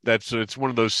 it's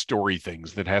one of those story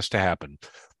things that has to happen.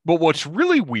 But what's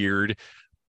really weird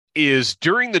is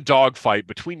during the dogfight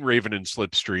between Raven and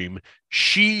Slipstream,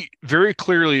 she very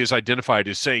clearly is identified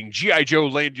as saying, G.I. Joe,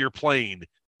 land your plane.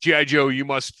 G.I. Joe, you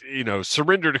must,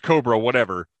 surrender to Cobra,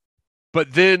 whatever.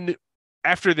 But then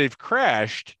after they've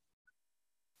crashed,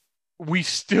 we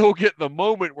still get the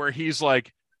moment where he's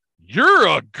like, you're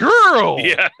a girl.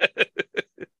 Yeah.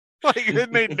 Like,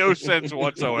 it made no sense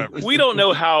whatsoever. We don't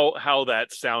know how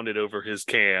that sounded over his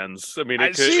cans. I mean,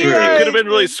 it could have been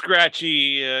really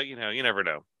scratchy. You never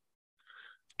know.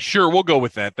 Sure, we'll go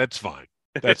with that. That's fine.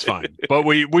 But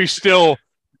we still...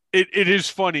 It is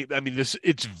funny. I mean,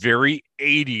 it's very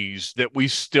 80s that we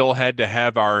still had to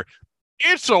have our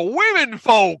 "it's a women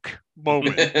folk"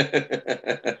 moment.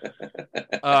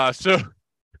 So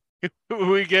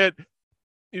we get,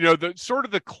 the sort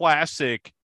of the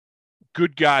classic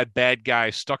good guy, bad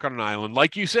guy stuck on an island.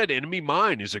 Like you said, Enemy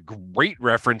Mine is a great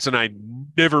reference, and I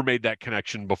never made that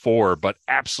connection before, but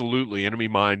absolutely, Enemy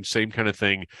Mine, same kind of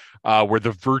thing, where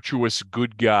the virtuous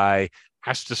good guy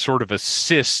has to sort of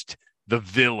assist the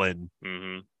villain.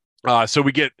 Mm-hmm. So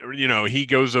we get, he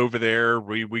goes over there.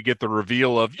 We get the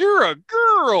reveal of, you're a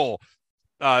girl.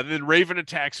 Then Raven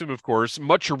attacks him, of course.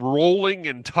 Much rolling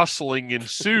and tussling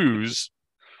ensues.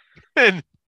 And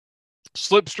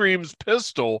Slipstream's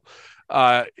pistol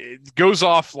it goes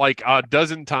off like a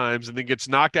dozen times and then gets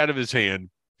knocked out of his hand.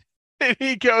 And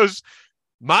he goes,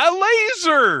 my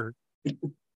laser!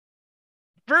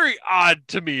 Very odd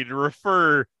to me to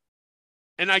refer.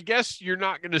 And I guess you're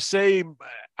not going to say,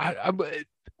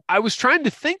 I was trying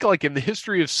to think, like, in the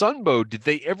history of Sunbow, did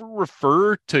they ever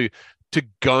refer to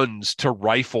guns, to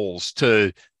rifles,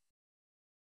 to...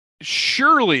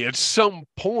 Surely at some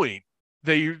point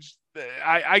they...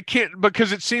 I can't,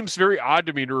 because it seems very odd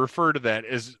to me to refer to that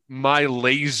as my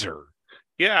laser.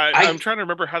 Yeah, I'm trying to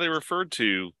remember how they referred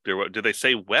to their... Did they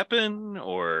say weapon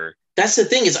or... That's the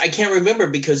thing, is I can't remember,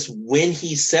 because when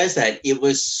he says that, it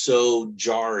was so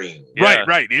jarring. Yeah.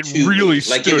 Right. It really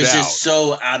stood out. Like, it was just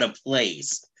so out of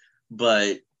place.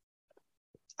 But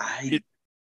I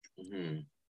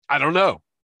don't know.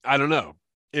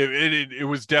 It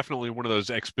was definitely one of those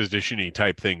exposition-y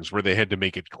type things where they had to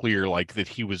make it clear, like, that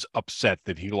he was upset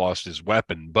that he lost his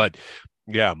weapon. But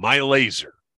yeah, my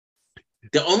laser.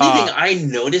 The only thing I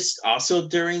noticed also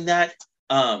during that,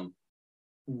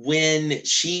 when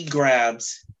she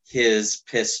grabs his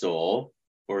pistol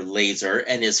or laser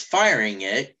and is firing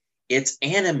it, it's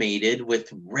animated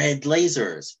with red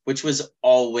lasers, which was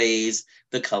always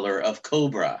the color of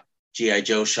Cobra. G.I.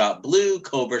 Joe shot blue,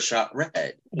 Cobra shot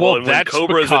red. Well, and when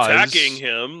Cobra's attacking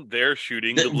him, they're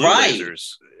shooting the blue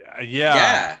lasers.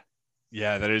 Yeah,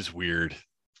 that is weird.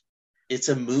 It's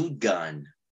a mood gun.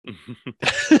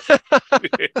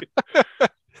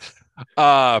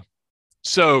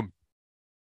 So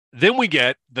then we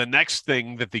get the next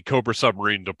thing that the Cobra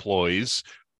submarine deploys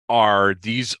are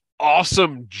these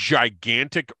awesome,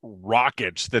 gigantic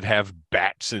rockets that have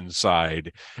bats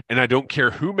inside. And I don't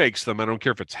care who makes them. I don't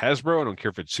care if it's Hasbro. I don't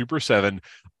care if it's Super 7.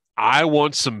 I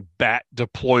want some bat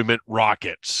deployment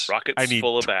rockets. Rockets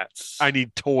full of bats. I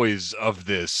need toys of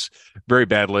this very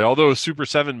badly. Although Super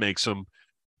 7 makes them.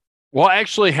 Well,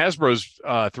 actually, Hasbro's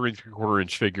 3 3/4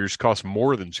 inch figures cost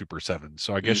more than Super 7,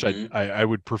 so I guess I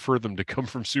would prefer them to come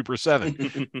from Super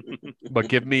 7. But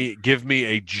give me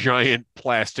a giant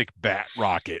plastic bat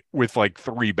rocket with like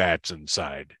 3 bats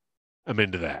inside. I'm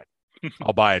into that.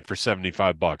 I'll buy it for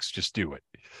 $75. Just do it.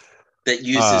 That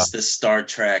uses the Star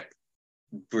Trek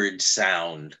bridge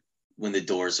sound when the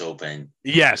doors open.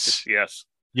 Yes.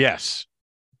 Yes.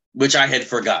 Which I had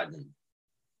forgotten.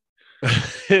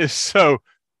 So.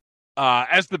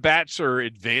 As the bats are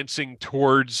advancing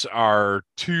towards our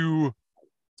 2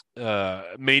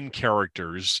 main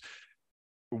characters,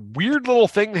 weird little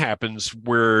thing happens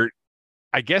where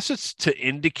I guess it's to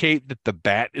indicate that the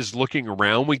bat is looking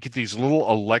around. We get these little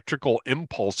electrical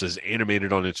impulses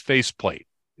animated on its faceplate.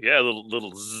 Yeah,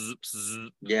 little zip,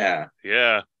 zip. Yeah.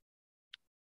 Yeah.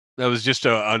 That was just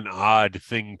an odd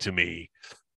thing to me.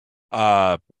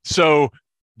 So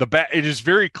the bat, it is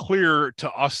very clear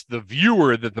to us, the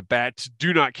viewer, that the bats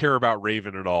do not care about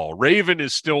Raven at all. Raven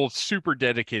is still super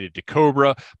dedicated to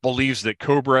Cobra, believes that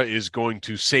Cobra is going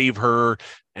to save her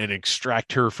and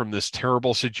extract her from this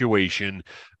terrible situation.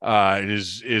 It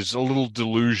is a little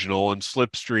delusional, and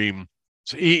Slipstream,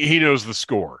 he knows the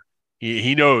score.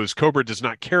 He knows Cobra does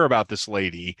not care about this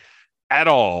lady at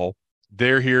all.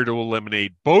 They're here to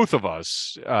eliminate both of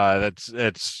us.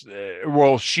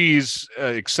 She's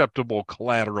acceptable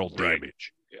collateral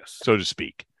damage, yes, so to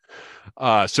speak.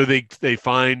 So they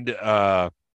find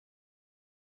an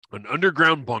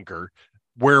underground bunker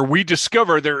where we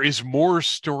discover there is more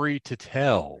story to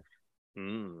tell.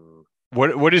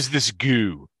 What is this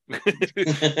goo?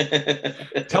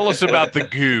 Tell us about the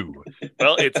goo.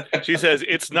 Well, she says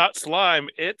it's not slime.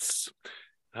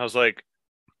 I was like,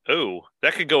 oh,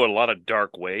 that could go in a lot of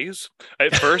dark ways.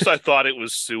 At first, I thought it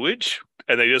was sewage,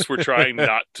 and they just were trying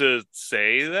not to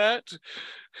say that.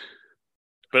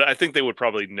 But I think they would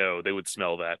probably know. They would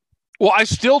smell that. Well, I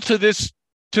still, to this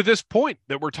point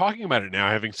that we're talking about it now,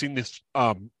 having seen this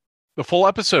the full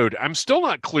episode, I'm still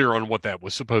not clear on what that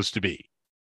was supposed to be.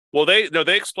 Well, they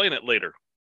explain it later.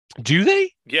 Do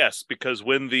they? Yes, because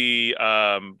when the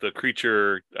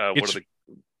creature,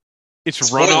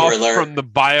 it's runoff from the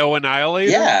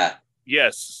Bioannihilator? Yeah.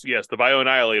 Yes, the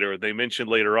Bioannihilator. They mentioned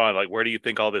later on, like, where do you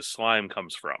think all this slime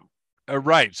comes from?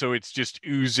 Right. So it's just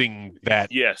oozing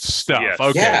that stuff. Yes.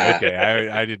 Okay. Yeah.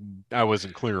 Okay. I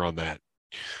wasn't clear on that.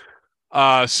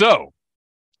 So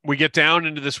we get down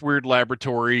into this weird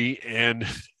laboratory, and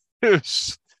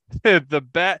the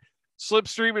bat,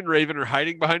 Slipstream and Raven are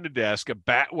hiding behind a desk.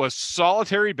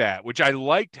 Solitary bat, which I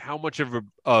liked how much of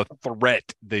a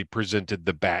threat they presented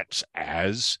the bats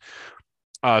as.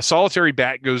 Solitary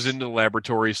bat goes into the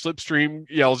laboratory. Slipstream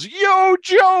yells, "Yo,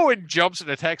 Joe!" and jumps and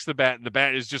attacks the bat. And the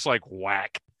bat is just like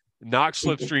whack, knocks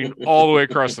Slipstream all the way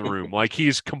across the room. Like,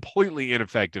 he's completely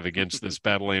ineffective against this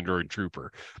battle android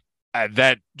trooper.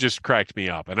 That just cracked me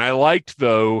up. And I liked,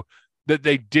 though, that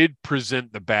they did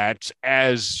present the bats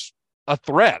as a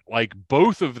threat. Like,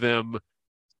 both of them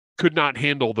could not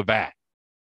handle the bat.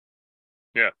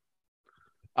 Yeah.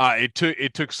 It took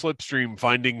Slipstream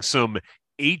finding some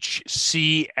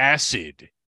HC acid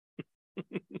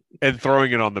and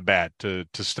throwing it on the bat to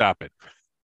stop it.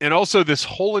 And also, this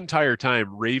whole entire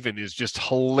time, Raven is just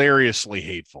hilariously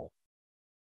hateful.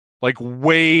 Like,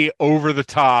 way over the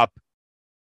top.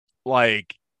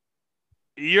 Like,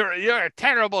 you're a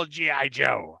terrible G.I.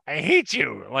 Joe. I hate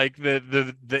you. Like,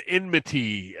 the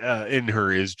enmity in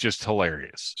her is just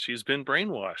hilarious. She's been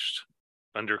brainwashed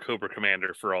under Cobra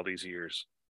Commander for all these years.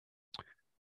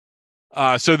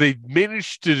 So they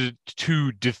managed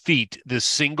to defeat this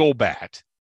single bat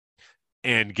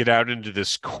and get out into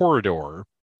this corridor.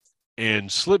 And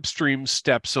Slipstream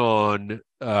steps on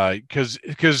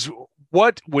because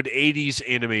what would 80s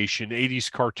animation, 80s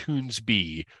cartoons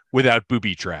be without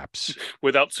booby traps?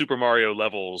 Without Super Mario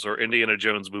levels or Indiana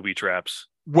Jones booby traps.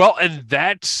 Well, and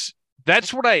that's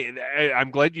what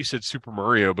I'm glad you said Super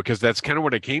Mario, because that's kind of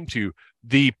what I came to.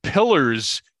 The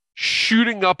pillars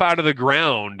shooting up out of the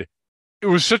ground. It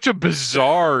was such a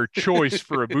bizarre choice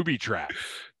for a booby trap.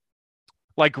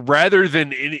 Like, rather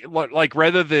than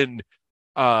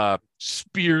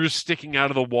spears sticking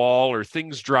out of the wall or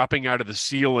things dropping out of the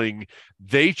ceiling,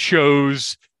 they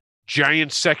chose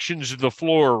giant sections of the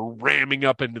floor ramming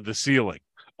up into the ceiling.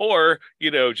 Or,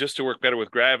 just to work better with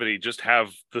gravity, just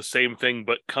have the same thing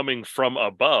but coming from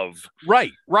above.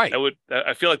 Right.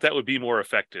 I feel like that would be more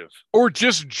effective. Or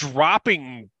just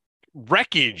dropping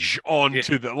wreckage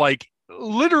onto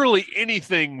literally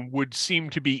anything would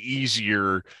seem to be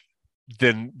easier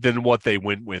than what they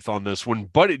went with on this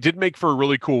one. But it did make for a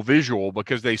really cool visual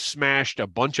because they smashed a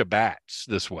bunch of bats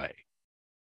this way.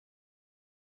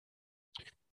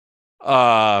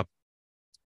 And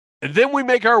then we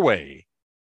make our way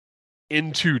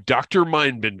into Dr.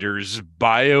 Mindbender's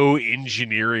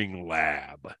bioengineering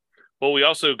lab. Well, we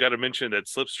also got to mention that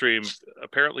Slipstream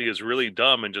apparently is really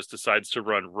dumb and just decides to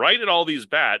run right at all these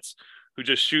bats who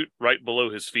just shoot right below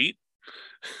his feet.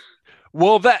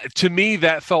 Well, that to me,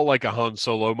 that felt like a Han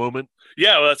Solo moment.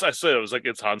 Yeah, well, I said. It was like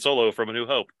it's Han Solo from A New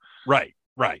Hope. Right.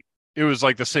 It was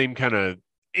like the same kind of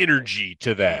energy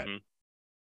to that. Mm-hmm.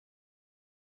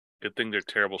 Good thing they're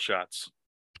terrible shots.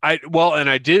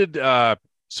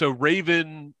 So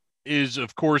Raven is,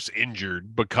 of course,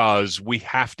 injured because we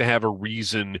have to have a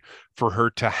reason for her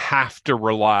to have to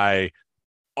rely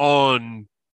on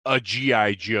a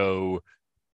G.I. Joe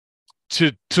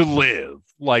to live.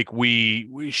 Like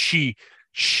she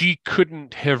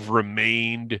couldn't have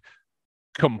remained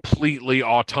completely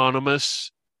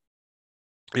autonomous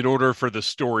in order for the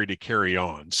story to carry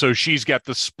on. So she's got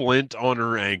the splint on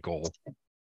her ankle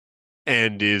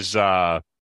and is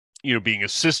being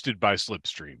assisted by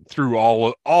Slipstream through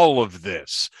all of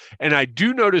this. And I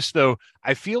do notice, though,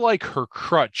 I feel like her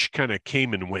crutch kind of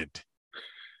came and went.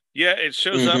 Yeah, it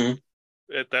shows up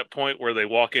at that point where they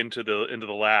walk into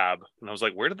the lab, and I was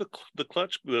like, where did the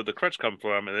crutch come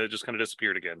from? And it just kind of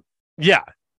disappeared again. Yeah,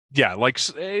 like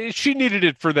she needed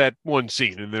it for that one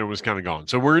scene, and then it was kind of gone.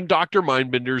 So we're in Dr.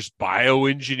 Mindbender's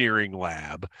bioengineering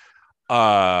lab.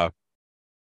 And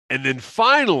then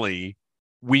finally,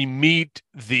 we meet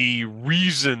the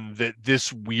reason that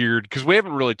this weird, because we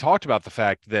haven't really talked about the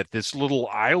fact that this little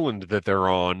island that they're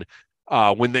on,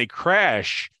 when they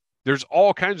crash, there's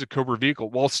all kinds of Cobra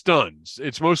stuns.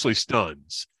 It's mostly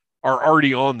stuns are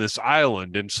already on this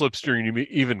island, and Slipstream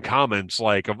even comments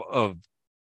like of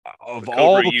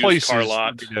all the places,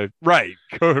 right,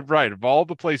 of all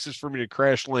the places for me to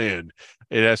crash land,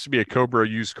 it has to be a Cobra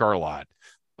used car lot.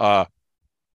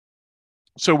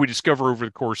 So we discover over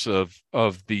the course of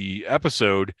the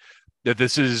episode that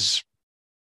it's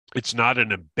not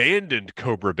an abandoned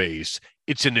Cobra base,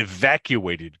 it's an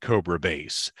evacuated Cobra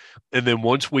base. And then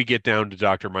once we get down to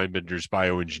Dr. Mindbender's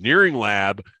bioengineering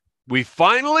lab, we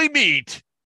finally meet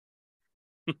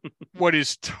what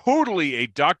is totally a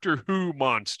Doctor Who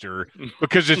monster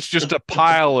because it's just a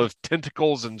pile of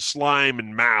tentacles and slime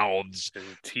and mouths. And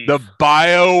teeth. The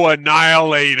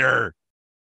Bioannihilator.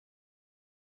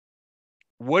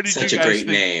 Such a great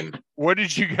name. What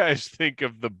did you guys think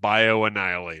of the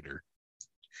Bioannihilator?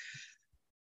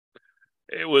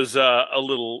 It was a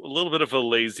little bit of a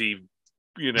lazy,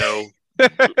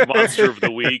 monster of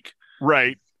the week.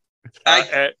 Right.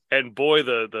 And boy,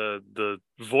 the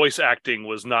voice acting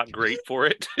was not great for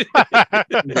it.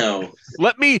 No.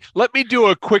 Let me do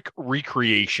a quick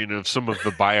recreation of some of the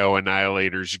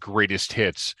Bioannihilator's greatest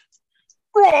hits.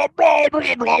 I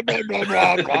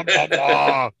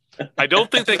don't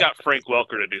think they got Frank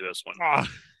Welker to do this one.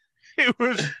 It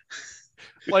was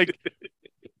like,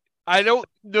 I don't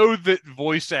know that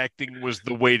voice acting was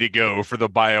the way to go for the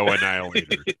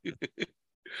Bioannihilator.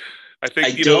 I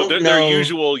think their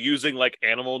usual using like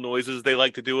animal noises they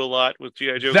like to do a lot with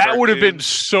G.I. Joe. That would have been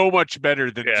so much better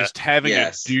than just having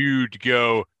a dude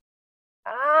go.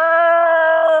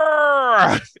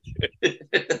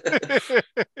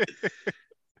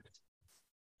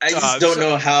 I just don't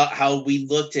know how we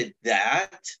looked at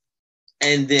that,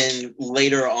 and then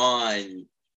later on,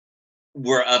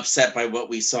 we're upset by what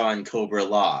we saw in Cobra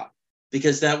Law,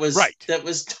 because that was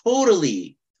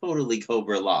totally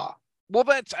Cobra Law. Well,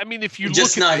 if you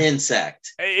just look not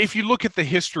insect. If you look at the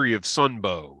history of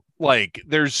Sunbow, like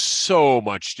there's so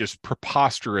much just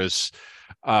preposterous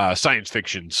science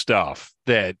fiction stuff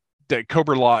that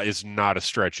Cobra Law is not a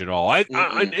stretch at all.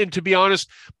 And to be honest,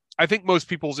 I think most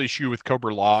people's issue with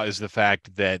Cobra Law is the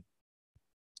fact that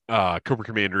Cobra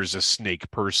Commander is a snake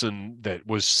person that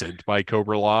was sent by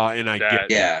Cobra Law, and I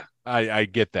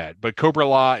get that. But Cobra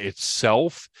Law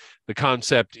itself, the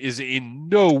concept is in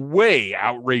no way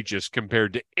outrageous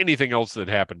compared to anything else that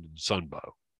happened in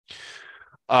Sunbow.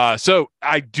 So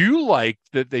I do like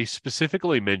that they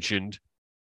specifically mentioned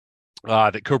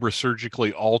that Cobra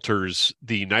surgically alters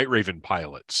the Night Raven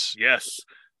pilots. Yes.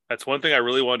 That's one thing I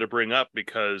really wanted to bring up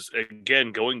because,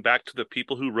 again, going back to the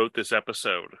people who wrote this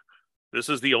episode, this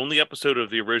is the only episode of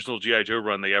the original G.I. Joe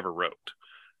run they ever wrote.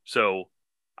 So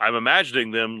I'm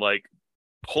imagining them like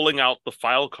pulling out the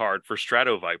file card for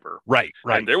Strato Viper. Right.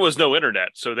 And there was no internet.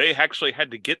 So they actually had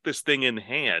to get this thing in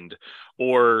hand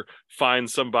or find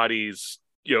somebody's,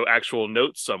 actual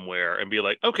notes somewhere and be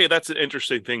like, okay, that's an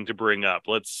interesting thing to bring up.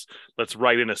 Let's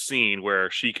write in a scene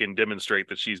where she can demonstrate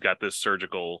that she's got this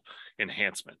surgical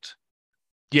enhancement.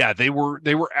 Yeah, they were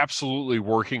absolutely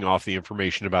working off the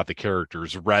information about the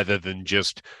characters rather than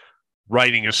just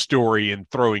writing a story and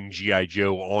throwing G.I.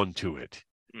 Joe onto it.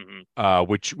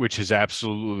 Which has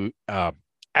absolutely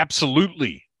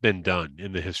been done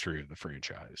in the history of the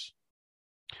franchise.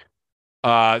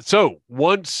 So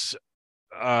once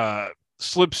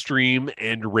Slipstream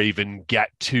and Raven get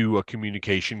to a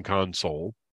communication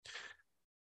console,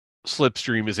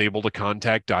 Slipstream is able to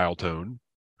contact Dial Tone,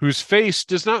 whose face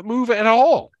does not move at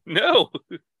all. No.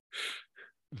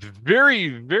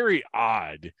 Very, very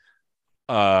odd.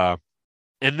 And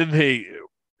then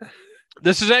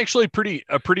this is actually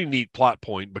a pretty neat plot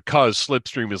point, because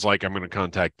Slipstream is like, I'm going to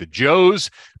contact the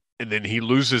Joes, and then he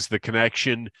loses the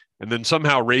connection, and then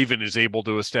somehow Raven is able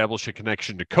to establish a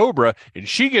connection to Cobra, and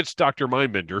she gets Dr.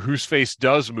 Mindbender, whose face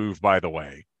does move, by the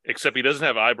way. Except he doesn't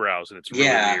have eyebrows, and it's really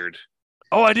weird.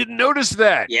 Oh, I didn't notice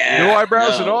that. Yeah, no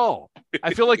eyebrows at all.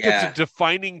 I feel like Yeah. that's a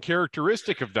defining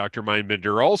characteristic of Dr.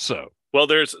 Mindbender also. Well,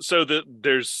 there's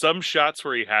some shots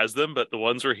where he has them, but the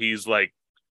ones where he's like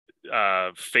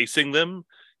facing them,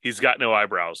 he's got no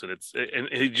eyebrows, and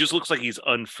he just looks like he's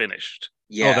unfinished.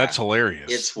 Yeah. Oh, that's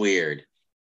hilarious. It's weird.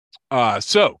 And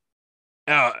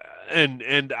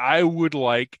I would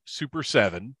like Super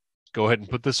 7, go ahead and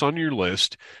put this on your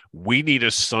list. We need a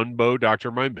Sunbow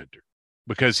Dr. Mindbender,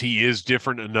 because he is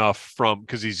different enough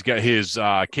because he's got his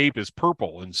cape is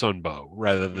purple in Sunbow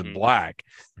rather than black.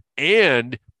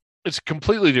 And it's a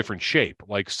completely different shape.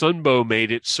 Like Sunbow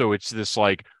made it so it's this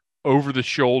like over the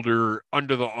shoulder,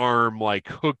 under the arm, like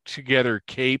hooked together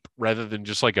cape rather than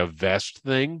just like a vest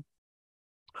thing.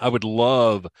 I would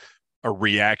love a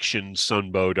reaction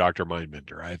Sunbow Dr.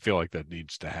 Mindbender. I feel like that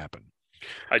needs to happen.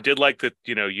 I did like that,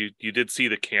 you did see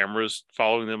the cameras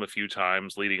following them a few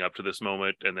times leading up to this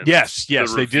moment. And then yes,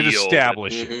 they did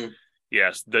establish it.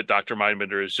 Yes, that Dr.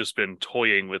 Mindbender has just been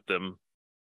toying with them.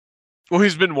 Well,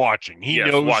 he's been watching. He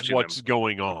knows what's them.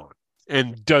 going on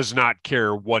and does not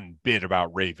care one bit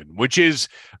about Raven, which is,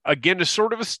 again, a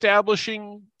sort of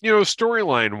establishing,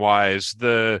 storyline wise,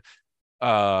 the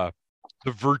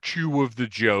virtue of the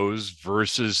Joes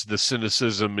versus the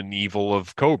cynicism and evil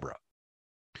of Cobra.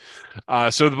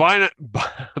 So the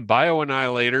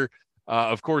Bioannihilator,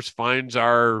 of course, finds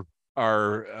our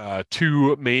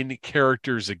two main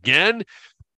characters again.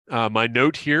 My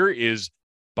note here is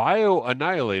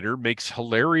Bioannihilator makes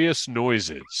hilarious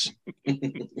noises,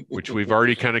 which we've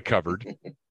already kind of covered.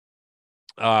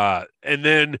 And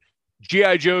then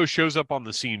G.I. Joe shows up on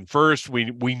the scene first.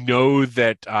 We know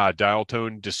that Dial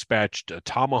Tone dispatched a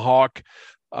Tomahawk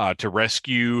to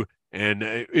rescue, and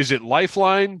is it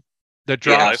Lifeline that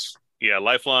drops? Yeah,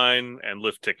 Lifeline and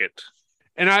Lift Ticket.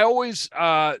 And I always,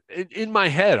 in my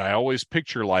head, I always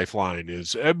picture Lifeline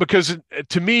is because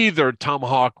to me, the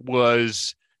Tomahawk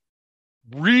was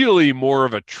really more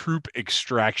of a troop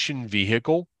extraction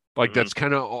vehicle. Like that's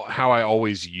kind of how I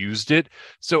always used it.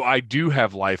 So I do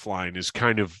have Lifeline as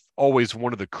kind of always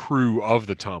one of the crew of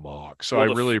the Tomahawk. So I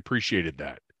really appreciated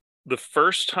that. The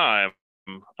first time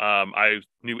I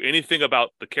knew anything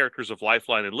about the characters of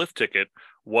Lifeline and Lift Ticket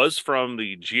was from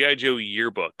the G.I. Joe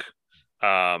yearbook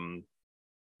from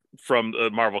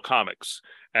Marvel Comics.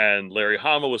 And Larry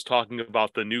Hama was talking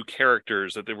about the new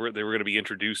characters that they were going to be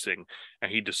introducing.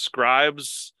 And he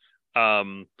describes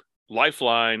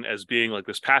Lifeline as being like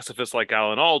this pacifist like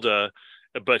Alan Alda,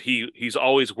 but he's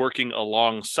always working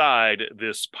alongside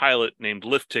this pilot named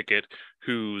Lift Ticket,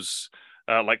 who's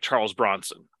like Charles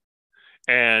Bronson.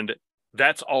 And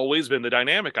that's always been the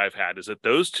dynamic I've had, is that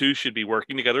those two should be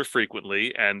working together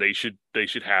frequently, and they should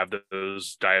have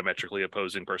those diametrically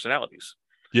opposing personalities.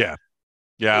 Yeah.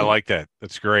 Yeah, I like that.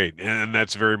 That's great. And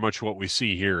that's very much what we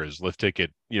see here is Lift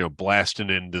Ticket, blasting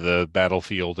into the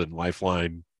battlefield and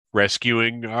Lifeline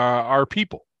rescuing our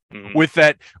people. With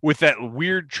that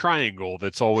weird triangle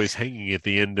that's always hanging at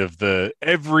the end of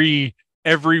every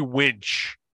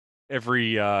winch,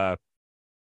 every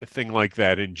thing like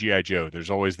that in G.I. Joe.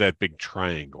 There's always that big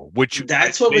triangle, which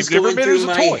that's what was going through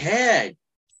my head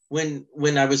when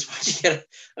I was watching it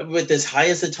with as high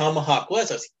as the Tomahawk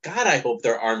was. I was like, God, I hope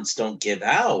their arms don't give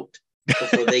out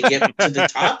before they get to the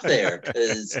top there.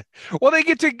 Well, they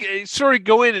get to sort of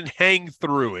go in and hang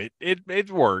through it. It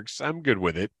works. I'm good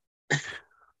with it.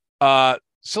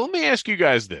 So let me ask you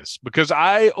guys this, because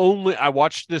I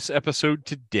watched this episode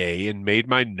today and made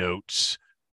my notes.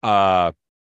 And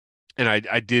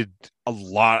I did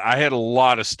I had a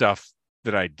lot of stuff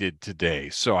that I did today,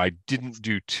 so I didn't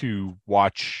do 2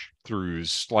 watch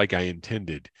throughs like I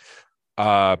intended.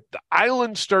 The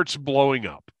island starts blowing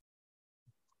up.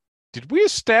 Did we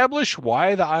establish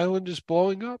why the island is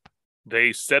blowing up?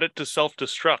 They set it to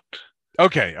self-destruct.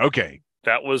 Okay.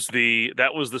 That was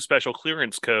the special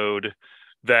clearance code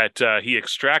that he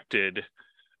extracted.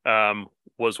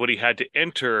 Was what he had to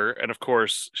enter, and of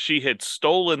course she had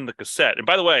stolen the cassette. And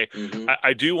by the way,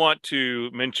 I do want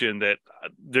to mention that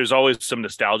there's always some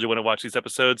nostalgia when I watch these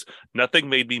episodes. Nothing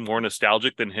made me more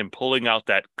nostalgic than him pulling out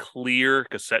that clear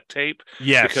cassette tape.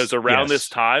 Yes, because around this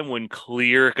time when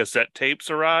clear cassette tapes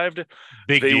arrived,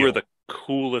 they were the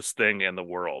coolest thing in the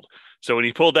world. So when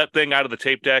he pulled that thing out of the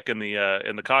tape deck in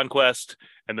the Conquest,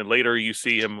 and then later you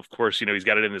see him, of course, he's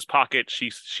got it in his pocket.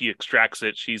 She extracts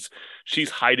it. She's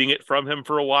hiding it from him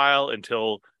for a while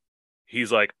until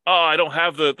he's like, "Oh, I don't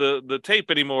have the tape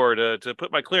anymore to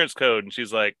put my clearance code." And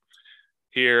she's like,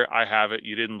 "Here, I have it.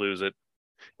 You didn't lose it."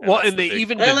 And they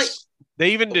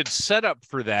even did setup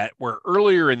for that, where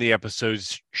earlier in the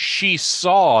episodes she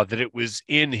saw that it was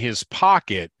in his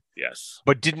pocket. Yes.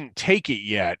 But didn't take it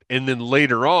yet. And then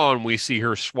later on, we see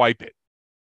her swipe it.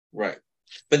 Right.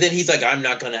 But then he's like, I'm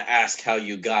not going to ask how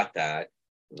you got that.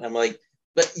 I'm like,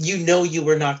 but you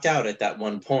were knocked out at that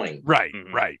one point. Right.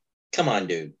 Come on,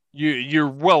 dude. You're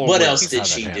well. What else did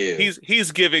she do?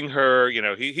 He's giving her,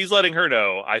 he's letting her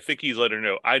know. I think he's letting her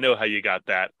know. I know how you got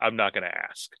that. I'm not going to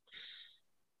ask.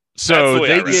 So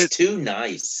they get too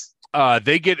nice.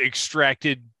 They get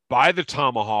extracted by the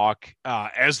tomahawk.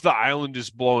 As the island is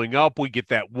blowing up, we get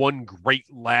that one great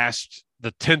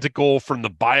the tentacle from the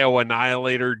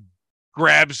Bioannihilator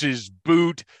grabs his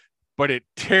boot, but it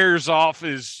tears off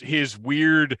his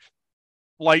weird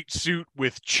flight suit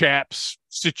with chaps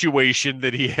situation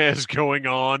that he has going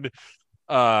on.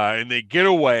 And they get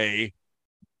away,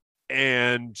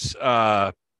 and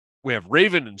we have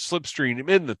Raven and Slipstream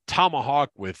in the tomahawk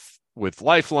with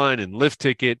Lifeline and Lift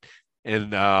Ticket.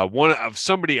 And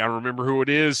somebody, I don't remember who it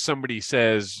is, somebody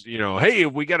says, "Hey,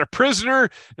 we got a prisoner."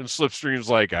 And Slipstream's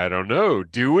like, "I don't know,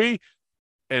 do we?"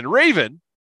 And Raven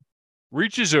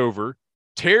reaches over,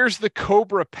 tears the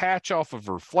Cobra patch off of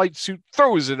her flight suit,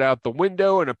 throws it out the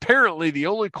window, and apparently the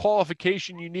only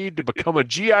qualification you need to become a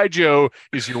G.I. Joe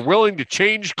is you're willing to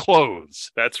change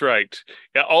clothes. That's right.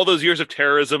 Yeah, all those years of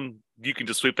terrorism, you can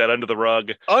just sweep that under the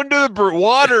rug. Under the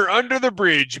water, under the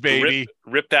bridge, baby.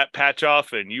 Rip that patch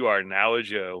off, and you are now a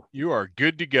Joe. You are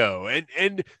good to go.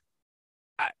 And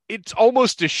it's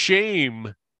almost a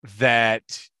shame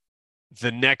that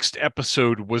the next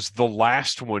episode was the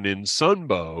last one in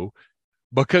Sunbow,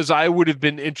 because I would have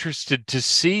been interested to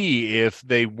see if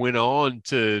they went on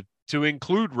to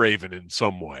include Raven in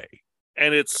some way.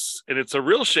 And it's a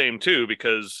real shame too,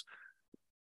 because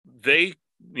they,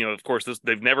 of course,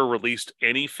 they've never released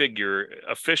any figure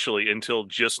officially until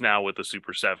just now with the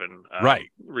Super 7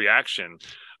 reaction.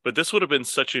 But this would have been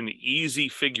such an easy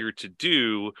figure to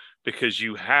do because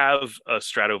you have a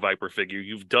Strato Viper figure.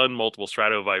 You've done multiple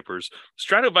Strato Vipers.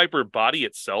 Strato Viper body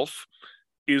itself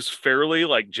is fairly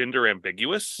gender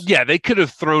ambiguous. Yeah, they could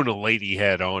have thrown a lady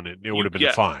head on it. It would have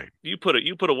been fine. You put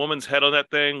a woman's head on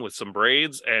that thing with some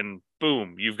braids, and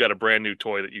boom, you've got a brand new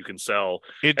toy that you can sell.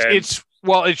 It's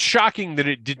shocking that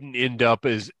it didn't end up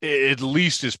as at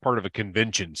least as part of a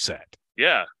convention set.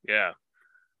 Yeah.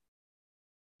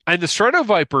 And the Strato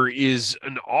Viper is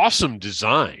an awesome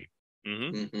design.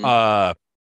 Mm-hmm.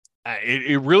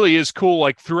 It really is cool.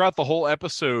 Like throughout the whole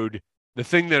episode, the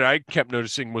thing that I kept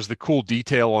noticing was the cool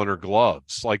detail on her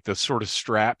gloves, like the sort of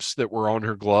straps that were on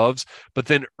her gloves. But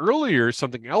then earlier,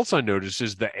 something else I noticed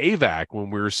is the AVAC when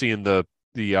we were seeing the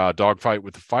dogfight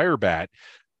with the Firebat.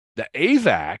 The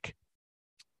AVAC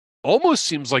almost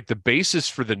seems like the basis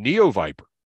for the Neo Viper,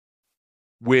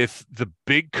 with the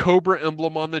big Cobra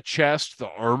emblem on the chest, the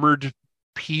armored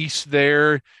piece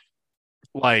there.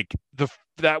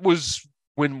 That was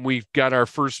when we got our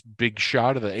first big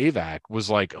shot of the AVAC, was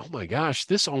like, oh my gosh,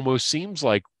 this almost seems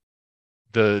like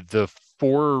the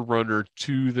forerunner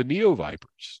to the Neo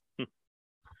Vipers.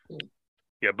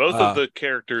 Yeah, both of the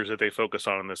characters that they focus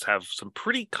on in this have some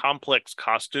pretty complex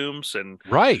costumes, and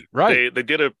right. They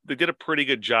did a pretty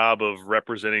good job of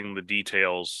representing the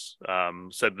details.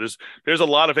 There's a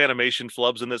lot of animation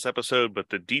flubs in this episode, but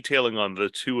the detailing on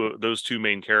those two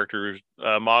main character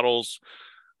models,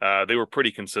 they were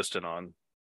pretty consistent on.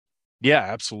 Yeah,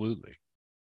 absolutely.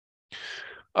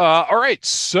 All right,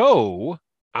 so.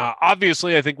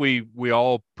 Obviously, I think we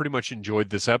all pretty much enjoyed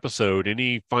this episode.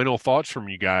 Any final thoughts from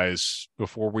you guys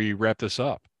before we wrap this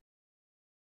up?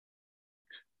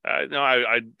 No,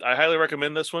 I highly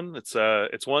recommend this one.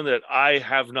 It's one that I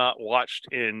have not watched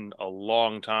in a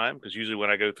long time, because usually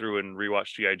when I go through and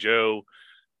rewatch G.I. Joe,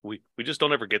 we just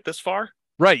don't ever get this far.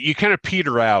 Right. You kind of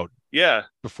peter out Yeah,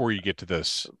 before you get to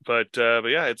this. but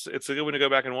yeah, it's a good one to go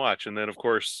back and watch. And then of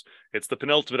course it's the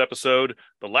penultimate episode.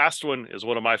 The last one is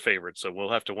one of my favorites, so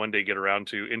we'll have to one day get around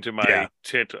to Into My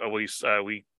Tent. We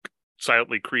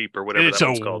silently creep, or whatever It's that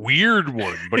one's a called. weird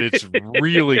one, but it's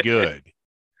really good.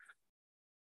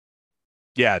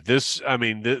 Yeah, this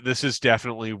is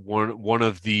definitely one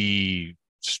of the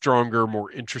stronger, more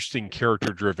interesting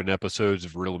character-driven episodes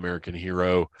of Real American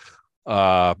Hero.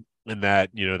 And that,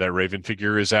 that Raven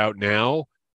figure is out now.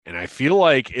 And I feel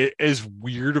like, as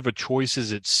weird of a choice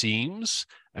as it seems,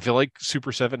 I feel like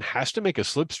Super 7 has to make a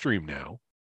Slipstream now.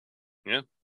 Yeah.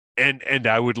 And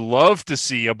I would love to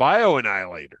see a Bio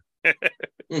Annihilator.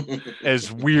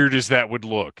 As weird as that would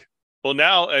look. Well,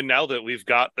 now that we've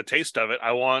got the taste of it,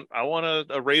 I want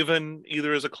a Raven,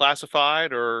 either as a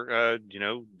classified or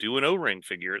do an O-ring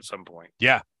figure at some point.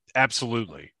 Yeah,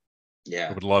 absolutely. Yeah,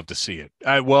 I would love to see it.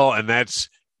 And that's,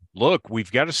 look,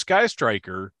 we've got a Sky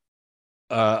Striker,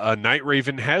 a Night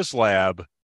Raven HasLab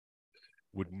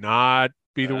would not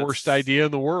be the worst idea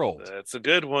in the world. That's a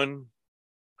good one.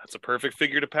 That's a perfect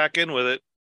figure to pack in with it.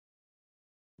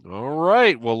 All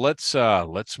right, well, let's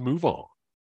move on.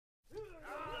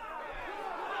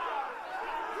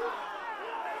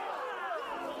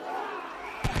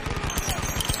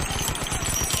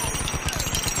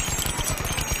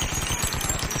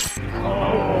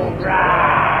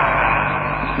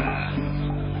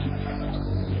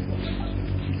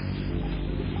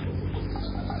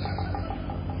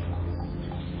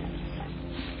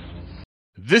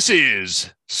 This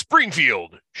is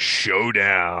Springfield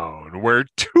Showdown, where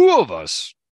two of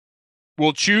us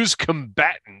will choose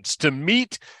combatants to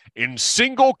meet in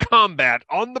single combat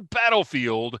on the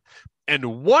battlefield,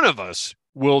 and one of us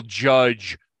will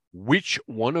judge which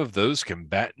one of those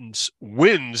combatants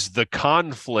wins the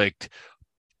conflict.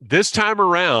 This time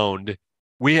around,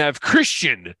 we have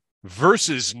Christian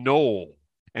versus Noel,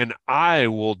 and I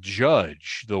will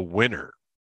judge the winner.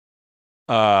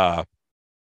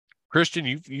 Christian,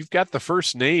 you've got the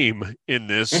first name in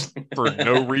this for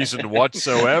no reason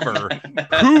whatsoever.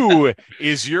 Who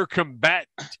is your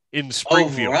combatant in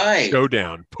Springfield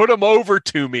Showdown? Put them over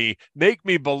to me. Make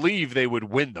me believe they would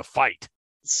win the fight.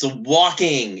 So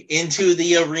walking into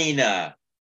the arena,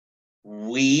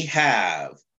 we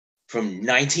have from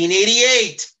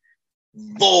 1988,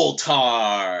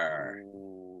 Voltar.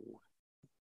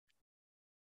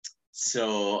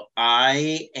 So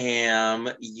I am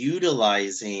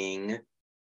utilizing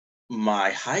my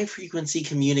high frequency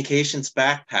communications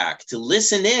backpack to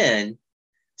listen in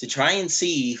to try and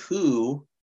see who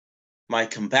my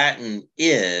combatant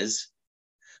is,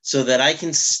 so that I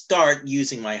can start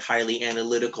using my highly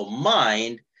analytical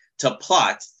mind to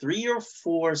plot 3 or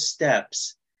 4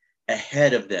 steps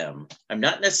ahead of them. I'm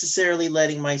not necessarily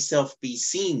letting myself be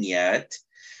seen yet.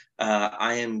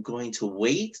 I am going to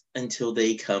wait until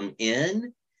they come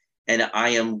in, and I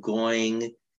am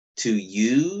going to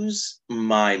use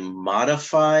my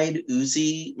modified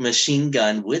Uzi machine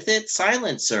gun with its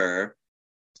silencer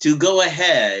to go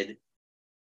ahead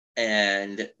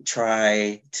and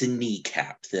try to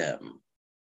kneecap them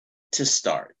to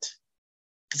start.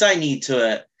 Because I need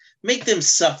to make them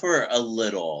suffer a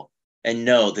little and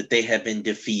know that they have been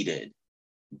defeated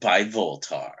by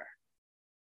Voltar.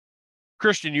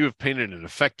 Christian, you have painted an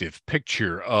effective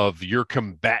picture of your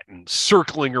combatants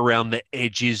circling around the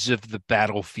edges of the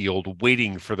battlefield,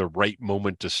 waiting for the right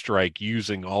moment to strike,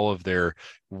 using all of their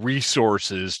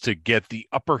resources to get the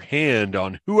upper hand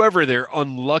on whoever their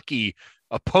unlucky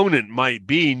opponent might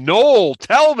be. Noel,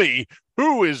 tell me,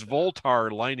 who is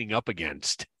Voltar lining up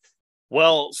against?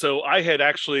 Well, so I had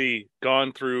actually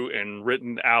gone through and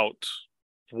written out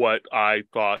what I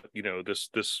thought,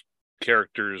 this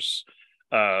character's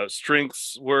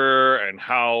strengths were and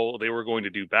how they were going to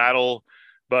do battle.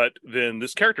 But then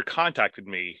this character contacted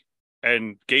me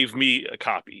and gave me a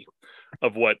copy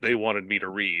of what they wanted me to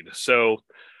read. So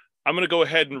I'm going to go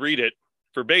ahead and read it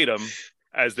verbatim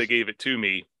as they gave it to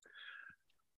me.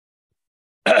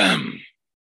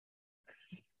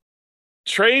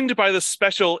 Trained by the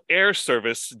Special Air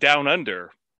Service down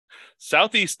under,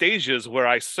 Southeast Asia's where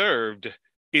I served,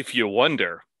 if you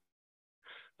wonder.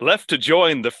 Left to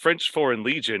join the French Foreign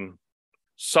Legion,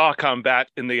 saw combat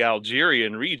in the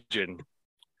Algerian region.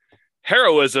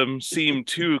 Heroism seemed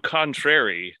too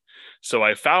contrary, so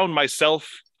I found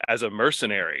myself as a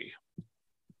mercenary.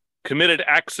 Committed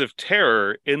acts of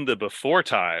terror in the before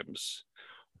times.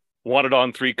 Wanted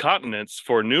on 3 continents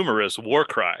for numerous war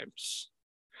crimes.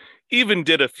 Even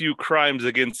did a few crimes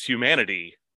against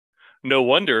humanity. No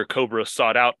wonder Cobra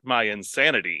sought out my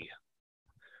insanity.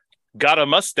 Got a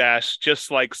mustache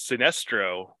just like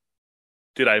Sinestro.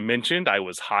 Did I mention I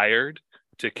was hired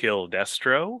to kill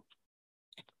Destro?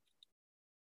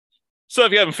 So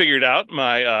if you haven't figured out,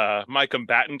 my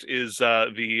combatant is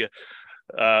the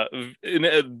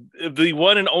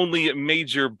one and only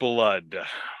Major Blood.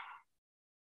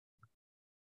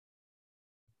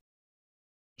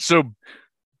 So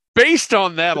based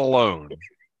on that alone,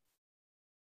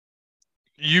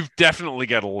 you've definitely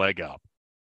got a leg up.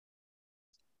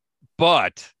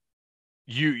 But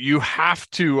you have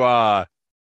to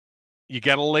you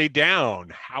got to lay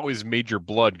down. How is Major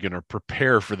Blood going to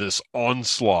prepare for this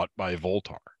onslaught by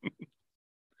Voltar?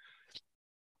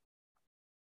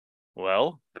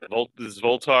 Well, does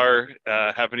Voltar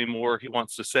have any more he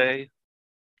wants to say?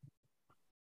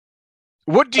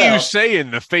 What do you say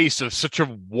in the face of such a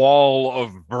wall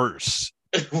of verse?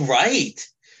 Right.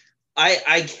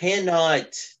 I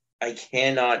cannot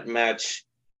match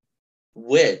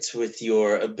wits with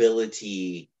your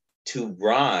ability to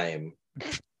rhyme.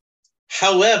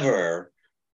 However,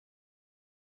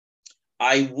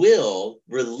 I will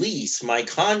release my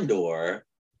condor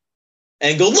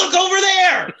and go, look over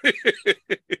there!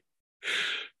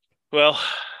 Well,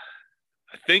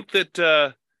 I think that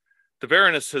the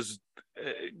Baroness has...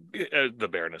 the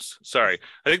Baroness, sorry.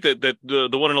 I think that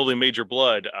the one and only Major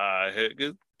Blood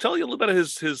tell you a little bit of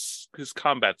his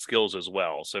combat skills as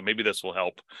well. So maybe this will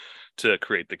help to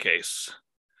create the case.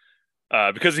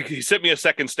 Because he sent me a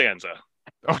second stanza.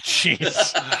 Oh,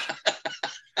 jeez.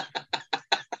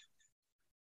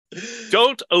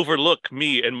 Don't overlook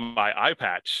me and my eye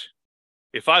patch.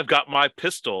 If I've got my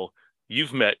pistol,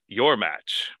 you've met your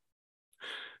match.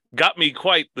 Got me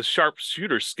quite the sharp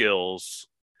shooter skills.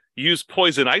 Use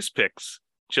poison ice picks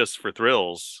just for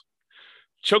thrills.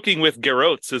 Choking with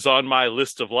garrotes is on my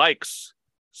list of likes.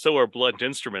 So are blunt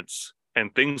instruments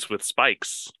and things with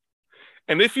spikes.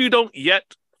 And if you don't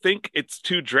yet think it's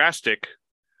too drastic,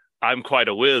 I'm quite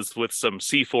a whiz with some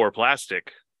C4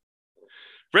 plastic.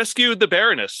 Rescued the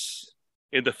Baroness.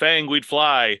 In the fang we'd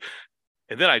fly.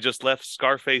 And then I just left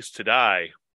Scarface to die.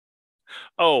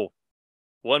 Oh,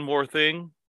 one more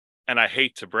thing, and I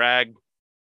hate to brag,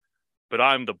 but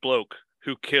I'm the bloke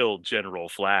who killed General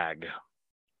Flag.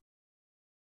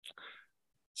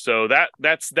 So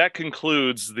that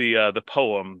concludes the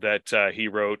poem that he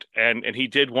wrote, and he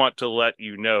did want to let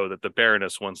you know that the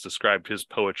Baroness once described his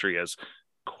poetry as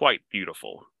quite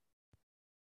beautiful.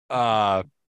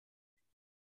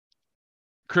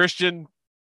 Christian,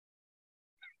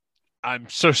 I'm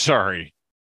so sorry,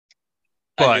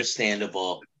 but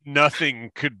understandable.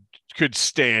 Nothing could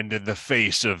stand in the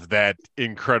face of that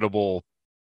incredible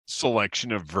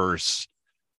selection of verse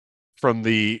from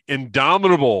the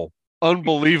indomitable,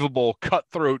 unbelievable,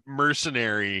 cutthroat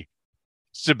mercenary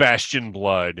Sebastian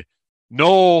Blood.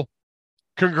 Noel,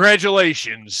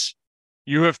 congratulations.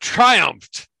 You have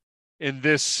triumphed in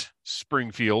this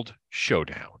Springfield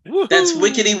showdown. Woo-hoo! That's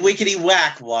wickety, wickety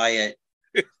whack, Wyatt.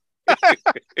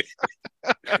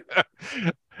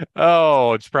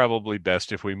 Oh, it's probably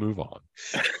best if we move on.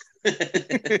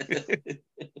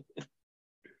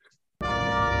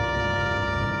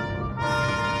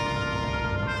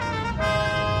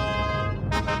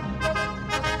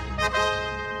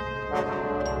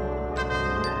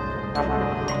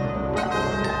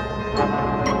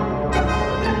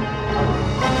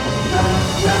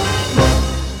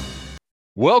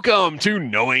 Welcome to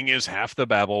Knowing is Half the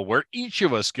Babble, where each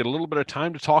of us get a little bit of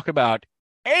time to talk about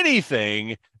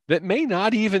anything that may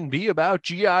not even be about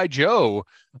G.I. Joe.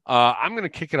 I'm going to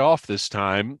kick it off this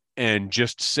time and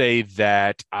just say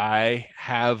that I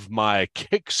have my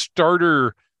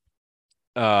Kickstarter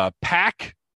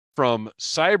pack from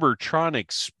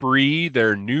Cybertronic Spree,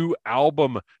 their new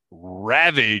album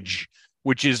Ravage,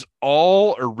 which is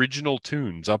all original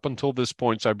tunes. Up until this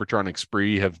point, Cybertronic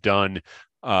Spree have done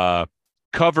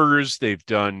covers, they've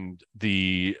done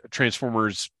the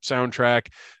Transformers soundtrack,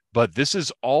 but this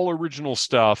is all original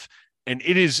stuff, and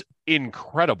it is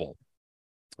incredible.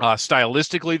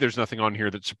 Stylistically, there's nothing on here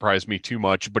that surprised me too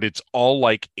much, but it's all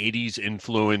like 80s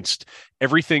influenced,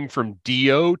 everything from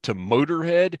Dio to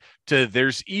Motorhead to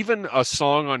there's even a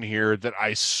song on here that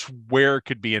I swear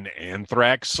could be an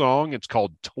Anthrax song. It's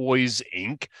called Toys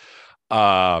Inc.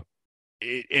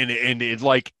 It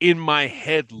like in my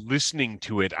head listening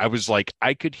to it, I was like,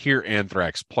 I could hear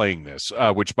Anthrax playing this,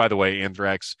 which by the way,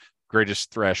 Anthrax,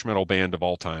 greatest thrash metal band of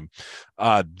all time.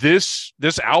 This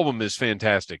album is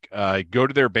fantastic. Go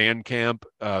to their Bandcamp,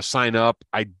 sign up.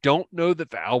 I don't know that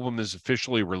the album is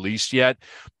officially released yet,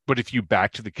 but if you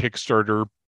back to the Kickstarter,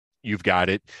 you've got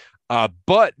it.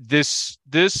 But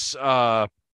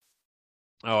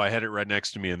oh, I had it right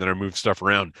next to me, and then I moved stuff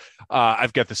around.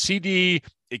 I've got the CD.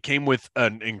 It came with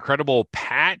an incredible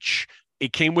patch.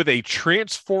 It came with a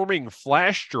transforming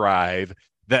flash drive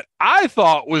that I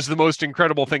thought was the most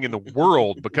incredible thing in the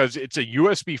world because it's a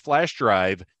USB flash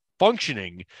drive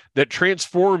functioning that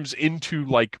transforms into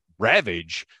like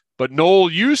Ravage. But Noel,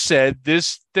 you said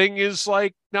this thing is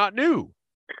like not new.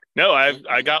 No,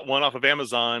 I got one off of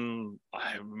Amazon.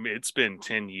 It's been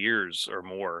 10 years or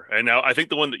more. And now I think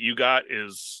the one that you got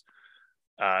is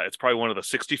it's probably one of the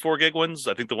 64 gig ones.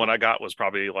 I think the one I got was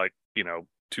probably like,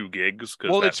 2 gigs.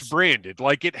 Well, it's branded.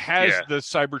 Like it has the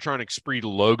Cybertron Esprit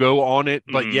logo on it.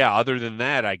 But yeah, other than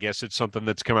that, I guess it's something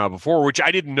that's come out before, which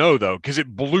I didn't know though, because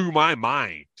it blew my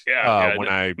mind.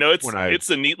 It's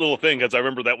a neat little thing because I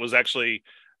remember that was actually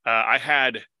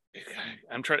and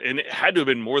it had to have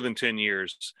been more than 10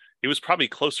 years. It was probably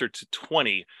closer to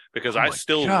 20 because I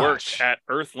still worked at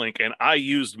Earthlink and I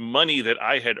used money that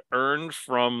I had earned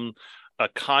from a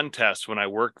contest when I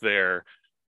worked there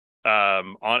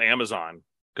on Amazon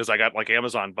because I got like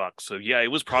Amazon bucks. So yeah, it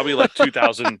was probably like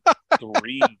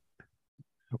 2003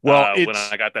 when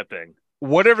I got that thing.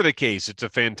 Whatever the case, it's a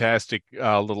fantastic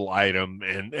little item,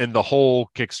 and the whole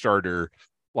Kickstarter,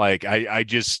 like I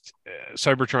just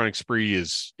Cybertron Esprit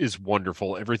is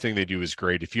wonderful. Everything they do is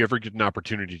great. If you ever get an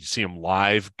opportunity to see them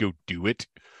live, go do it.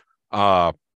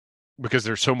 Because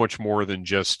there's so much more than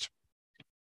just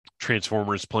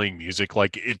Transformers playing music.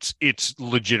 Like it's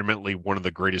legitimately one of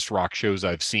the greatest rock shows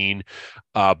I've seen.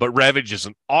 But Ravage is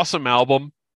an awesome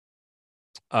album.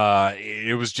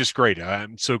 It was just great.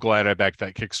 I'm so glad I backed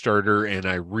that Kickstarter, and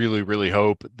I really, really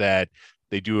hope that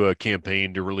they do a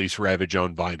campaign to release Ravage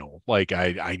on vinyl. Like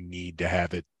I need to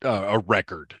have it a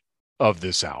record of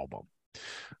this album.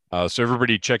 So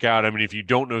everybody check out. I mean, if you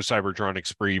don't know Cybertron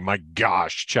Esprit, my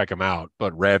gosh, check them out.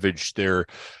 But Ravage, they're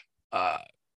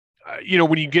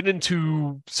when you get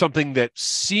into something that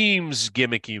seems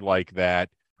gimmicky like that,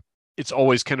 it's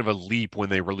always kind of a leap when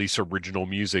they release original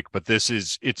music, but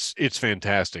it's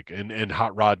fantastic. And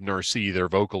Hot Rod and RC, their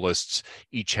vocalists,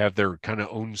 each have their kind of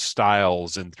own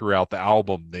styles, and throughout the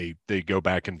album they go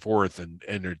back and forth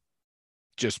and are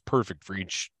just perfect for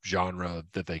each genre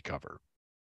that they cover.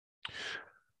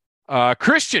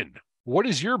 Christian, what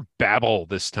is your babble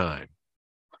this time?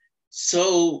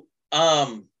 So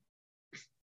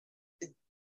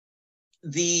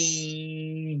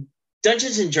the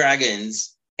Dungeons and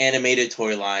Dragons animated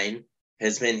toy line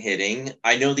has been hitting.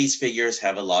 I know these figures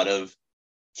have a lot of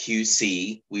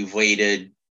QC. We've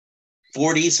waited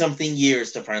 40 something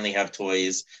years to finally have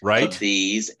toys of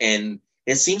these, and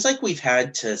it seems like we've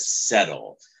had to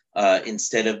settle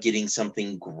instead of getting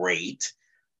something great.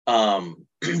 But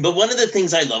one of the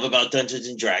things I love about Dungeons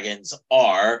and Dragons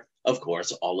are, of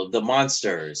course, all of the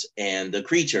monsters and the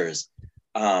creatures.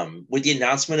 With the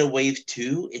announcement of Wave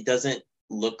 2, it doesn't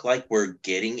look like we're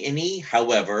getting any.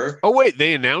 However, wait,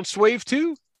 they announced Wave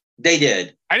 2? They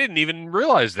did. I didn't even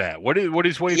realize that. What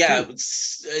is Wave 2? Yeah,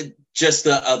 just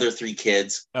the other 3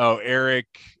 kids. Oh, Eric,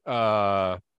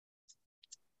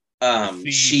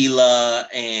 Sheila,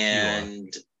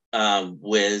 and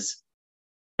Wiz.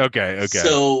 Okay.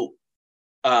 So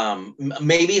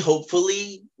maybe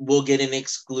hopefully we'll get an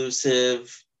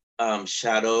exclusive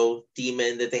Shadow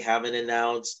Demon that they haven't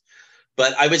announced.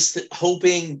 But I was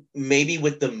hoping maybe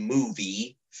with the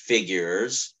movie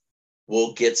figures,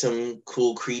 we'll get some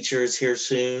cool creatures here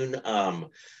soon. And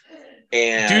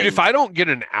dude, if I don't get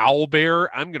an owlbear,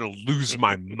 I'm gonna lose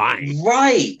my mind.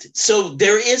 Right. So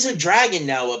there is a dragon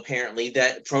now, apparently,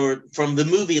 that from the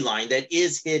movie line that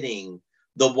is hitting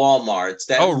the Walmarts.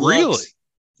 Really?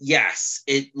 Yes,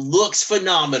 it looks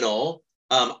phenomenal.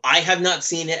 I have not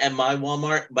seen it at my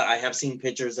Walmart, but I have seen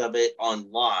pictures of it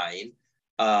online.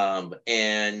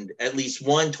 And at least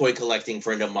one toy collecting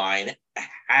friend of mine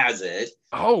has it.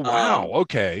 Oh, wow.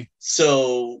 Okay.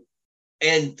 So,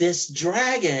 and this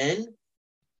dragon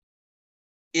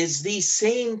is the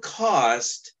same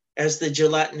cost as the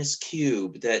gelatinous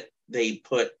cube that they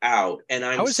put out. And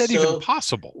how is that even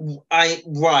possible? I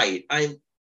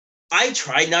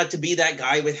try not to be that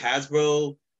guy with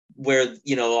Hasbro where,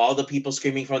 all the people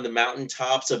screaming from the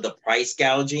mountaintops of the price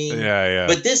gouging. Yeah.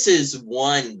 But this is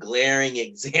one glaring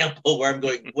example where I'm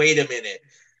going, wait a minute.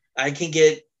 I can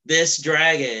get this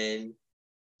dragon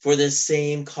for the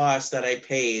same cost that I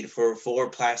paid for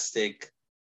 6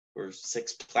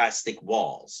 plastic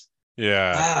walls.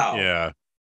 Yeah. Wow. Yeah.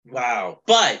 Wow.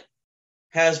 But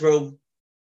Hasbro,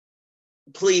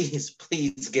 please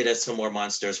get us some more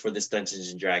monsters for this Dungeons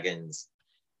and Dragons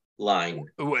line.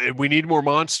 We need more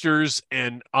monsters,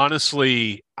 and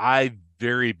honestly, I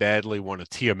very badly want a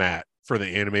Tiamat for the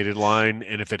animated line.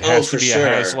 And if it Oh, has to for be sure.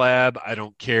 a HasLab, I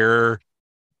don't care.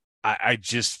 I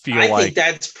just feel I like think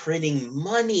that's printing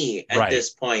money at Right.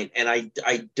 this point, and I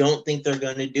don't think they're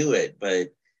going to do it, but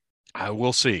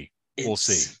we'll see. We'll it's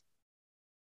see.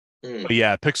 mm. But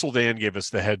yeah, Pixel Dan gave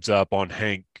us the heads up on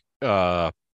Hank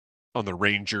on the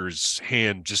Ranger's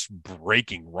hand just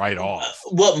breaking right off.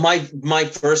 Well, my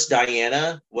first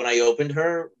Diana, when I opened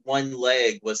her, one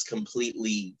leg was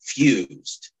completely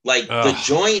fused. Like the Ugh.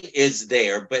 joint is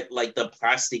there, but like the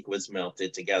plastic was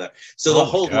melted together. So Oh the my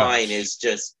whole gosh. line is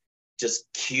just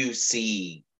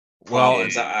QC Well,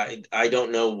 problems. I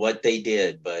don't know what they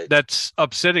did, but that's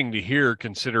upsetting to hear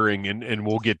considering, and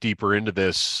we'll get deeper into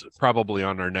this probably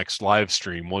on our next live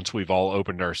stream once we've all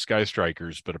opened our Sky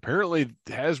Strikers, but apparently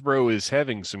Hasbro is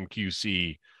having some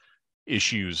QC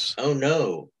issues oh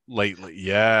no. lately.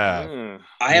 Yeah. Mm.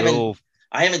 I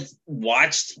haven't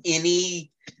watched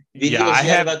any videos Yeah, I yet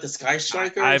have- about the Sky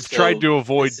Strikers. I've so tried to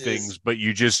avoid this is- things, but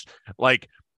you just like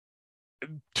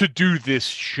to do this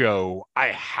show, I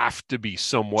have to be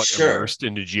somewhat Sure. immersed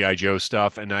into G.I. Joe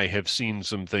stuff, and I have seen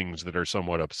some things that are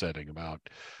somewhat upsetting about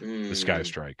the Sky Mm,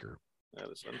 Striker. That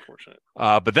is unfortunate.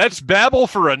 But that's babble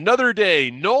for another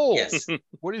day. Noel, yes.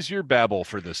 what is your babble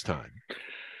for this time?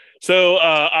 So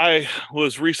I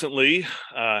was recently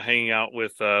hanging out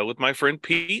with my friend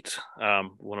Pete,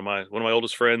 one of my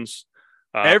oldest friends.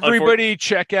 Everybody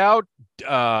check out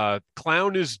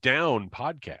Clown is Down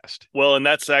podcast. Well, and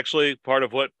that's actually part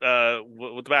of what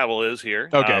the babble is here.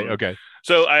 Okay.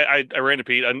 So I ran to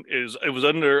Pete, and it was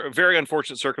under very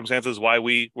unfortunate circumstances why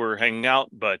we were hanging out,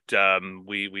 but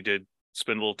we did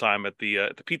spend a little time at the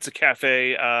Pizza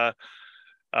Cafe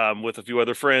with a few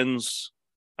other friends,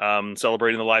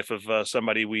 celebrating the life of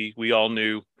somebody we all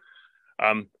knew.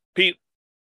 Pete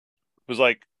was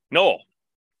like, "Noel,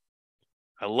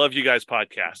 I love you guys'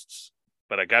 podcasts,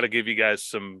 but I got to give you guys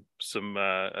some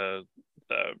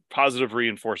positive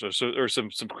reinforcement or some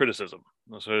criticism,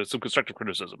 so some constructive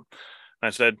criticism." And I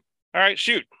said, "All right,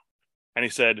 shoot." And he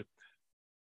said,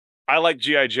 "I like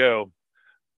G.I. Joe.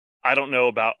 I don't know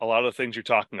about a lot of the things you're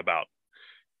talking about.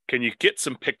 Can you get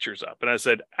some pictures up?" And I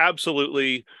said,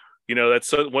 "Absolutely. You know,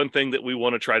 that's one thing that we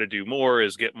want to try to do more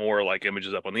is get more like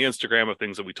images up on the Instagram of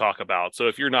things that we talk about. So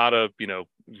if you're not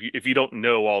if you don't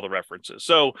know all the references."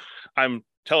 So I'm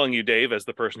telling you, Dave, as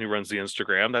the person who runs the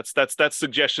Instagram, that's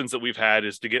suggestions that we've had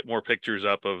is to get more pictures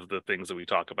up of the things that we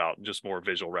talk about, just more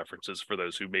visual references for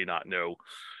those who may not know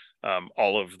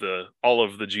all of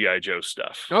the G.I. Joe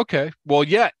stuff. Okay. Well,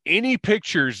 yeah, any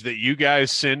pictures that you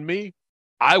guys send me,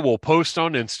 I will post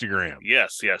on Instagram.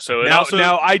 Yes. So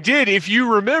now I did, if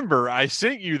you remember, I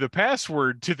sent you the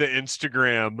password to the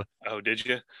Instagram. Oh, did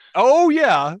you? Oh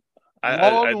yeah.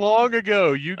 I Long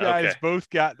ago, you guys Okay. both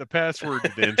got the password to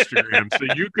the Instagram,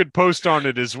 so you could post on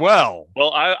it as well.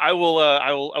 Well, I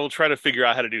will try to figure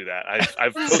out how to do that.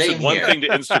 I've posted Same one here. thing to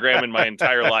Instagram in my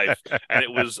entire life, and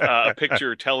it was a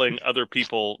picture telling other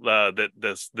people that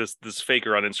this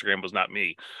faker on Instagram was not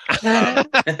me.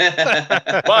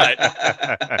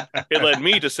 It led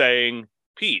me to saying,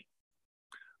 "Pete,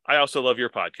 I also love your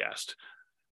podcast.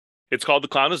 It's called The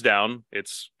Clown is Down.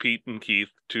 It's Pete and Keith,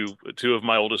 two of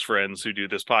my oldest friends who do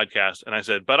this podcast." And I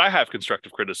said, "But I have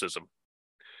constructive criticism.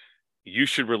 You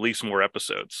should release more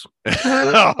episodes."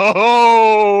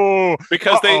 Oh,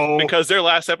 Because their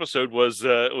last episode was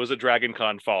a Dragon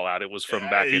Con Fallout. It was from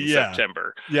back in Yeah.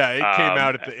 September. yeah, it came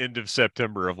out Um, at the end of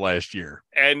September of last year.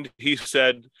 And he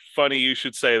said, "Funny you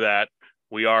should say that.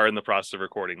 We are in the process of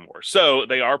recording more." So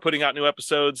they are putting out new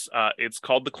episodes. It's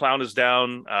called The Clown is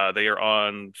Down. They are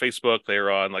on Facebook. They are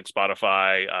on like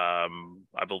Spotify.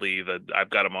 I believe that I've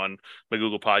got them on my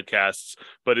Google Podcasts.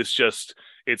 But it's just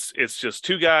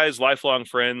two guys, lifelong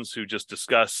friends who just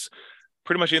discuss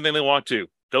pretty much anything they want to.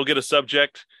 They'll get a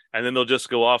subject and then they'll just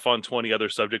go off on 20 other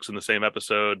subjects in the same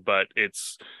episode. But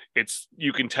it's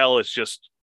you can tell it's just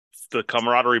the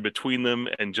camaraderie between them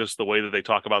and just the way that they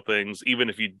talk about things, even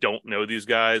if you don't know these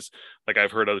guys. Like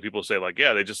I've heard other people say, like,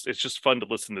 yeah, it's just fun to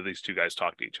listen to these two guys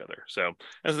talk to each other. So,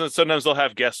 and then sometimes they'll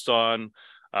have guests on.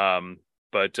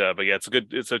 But yeah,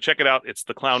 so check it out. It's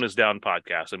the Clown is Down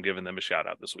podcast. I'm giving them a shout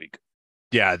out this week.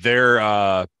 Yeah, they're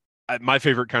my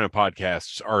favorite kind of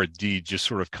podcasts are indeed just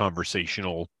sort of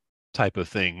conversational type of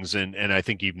things. And I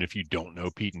think even if you don't know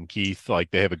Pete and Keith,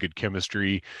 like they have a good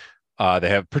chemistry. They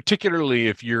have, particularly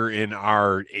if you're in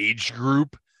our age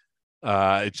group,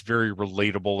 it's very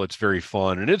relatable. It's very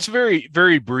fun, and it's very,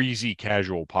 very breezy,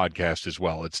 casual podcast as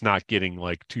well. It's not getting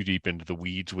like too deep into the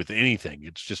weeds with anything.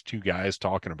 It's just two guys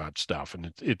talking about stuff,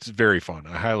 and it's very fun.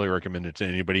 I highly recommend it to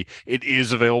anybody. It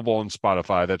is available on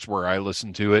Spotify. That's where I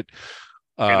listen to it.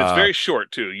 And it's very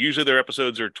short too. Usually their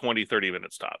episodes are 20, 30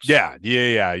 minutes tops. Yeah.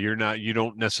 You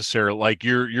don't necessarily like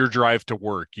your drive to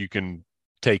work. You can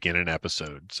take in an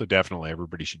episode. So definitely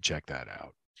everybody should check that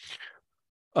out.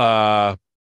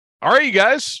 All right, you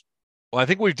guys. Well, I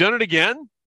think we've done it again.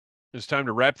 It's time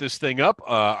to wrap this thing up.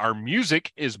 Our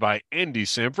music is by Andy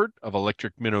Samford of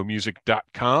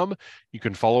electricminnowmusic.com. You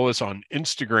can follow us on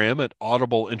Instagram at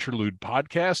Audible Interlude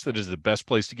Podcast. That is the best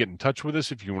place to get in touch with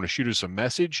us. If you want to shoot us a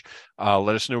message,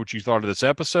 let us know what you thought of this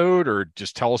episode, or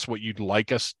just tell us what you'd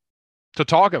like us to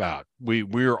talk about.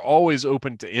 We're always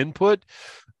open to input,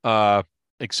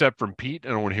 except from Pete. I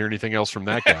don't want to hear anything else from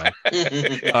that guy.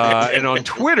 And on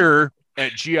Twitter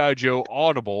at G.I. Joe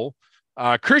Audible.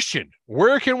 Christian,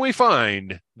 where can we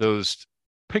find those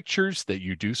pictures that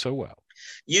you do so well?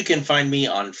 You can find me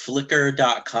on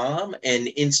Flickr.com and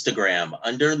Instagram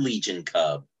under Legion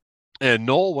Cub. And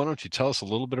Noel, why don't you tell us a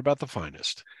little bit about The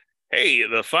Finest? Hey,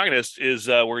 The Finest is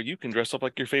where you can dress up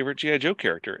like your favorite G.I. Joe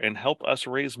character and help us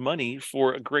raise money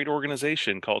for a great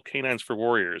organization called Canines for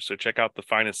Warriors. So check out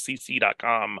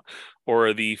thefinestcc.com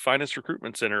or the Finest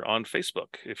Recruitment Center on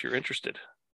Facebook if you're interested.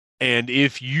 And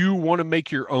if you want to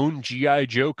make your own G.I.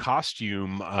 Joe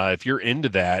costume, if you're into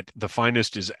that, The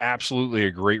Finest is absolutely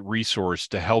a great resource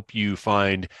to help you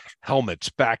find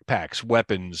helmets, backpacks,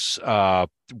 weapons,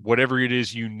 whatever it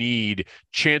is you need.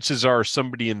 Chances are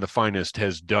somebody in The Finest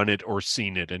has done it or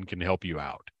seen it and can help you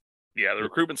out. Yeah, the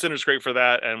Recruitment Center is great for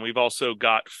that. And we've also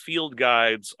got field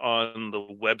guides on the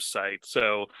website.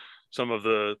 So some of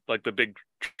the big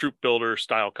troop builder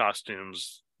style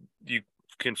costumes, you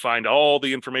can find all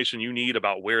the information you need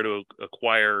about where to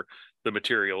acquire the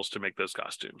materials to make those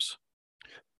costumes.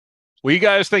 Well, you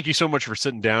guys, thank you so much for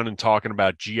sitting down and talking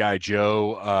about G.I.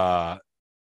 Joe.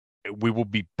 We will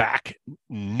be back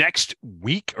next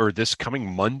week or this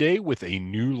coming Monday with a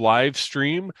new live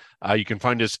stream. You can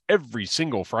find us every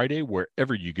single Friday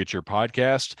wherever you get your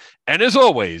podcast. And as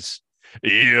always,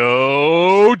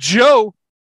 Yo Joe.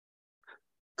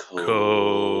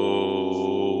 Cobra.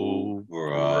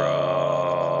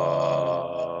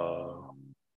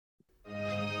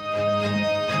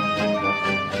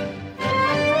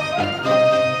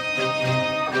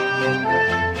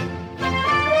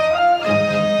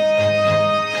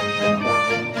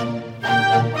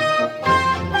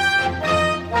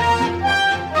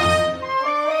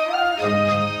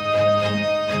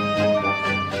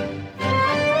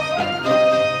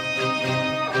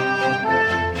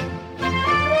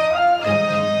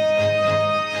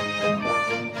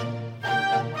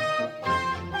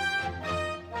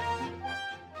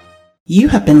 You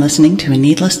have been listening to a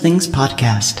Needless Things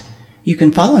podcast. You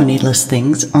can follow Needless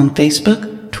Things on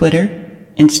Facebook, Twitter,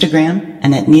 Instagram,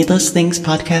 and at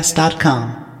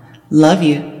needlessthingspodcast.com. Love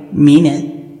you. Mean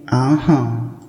it. Uh-huh.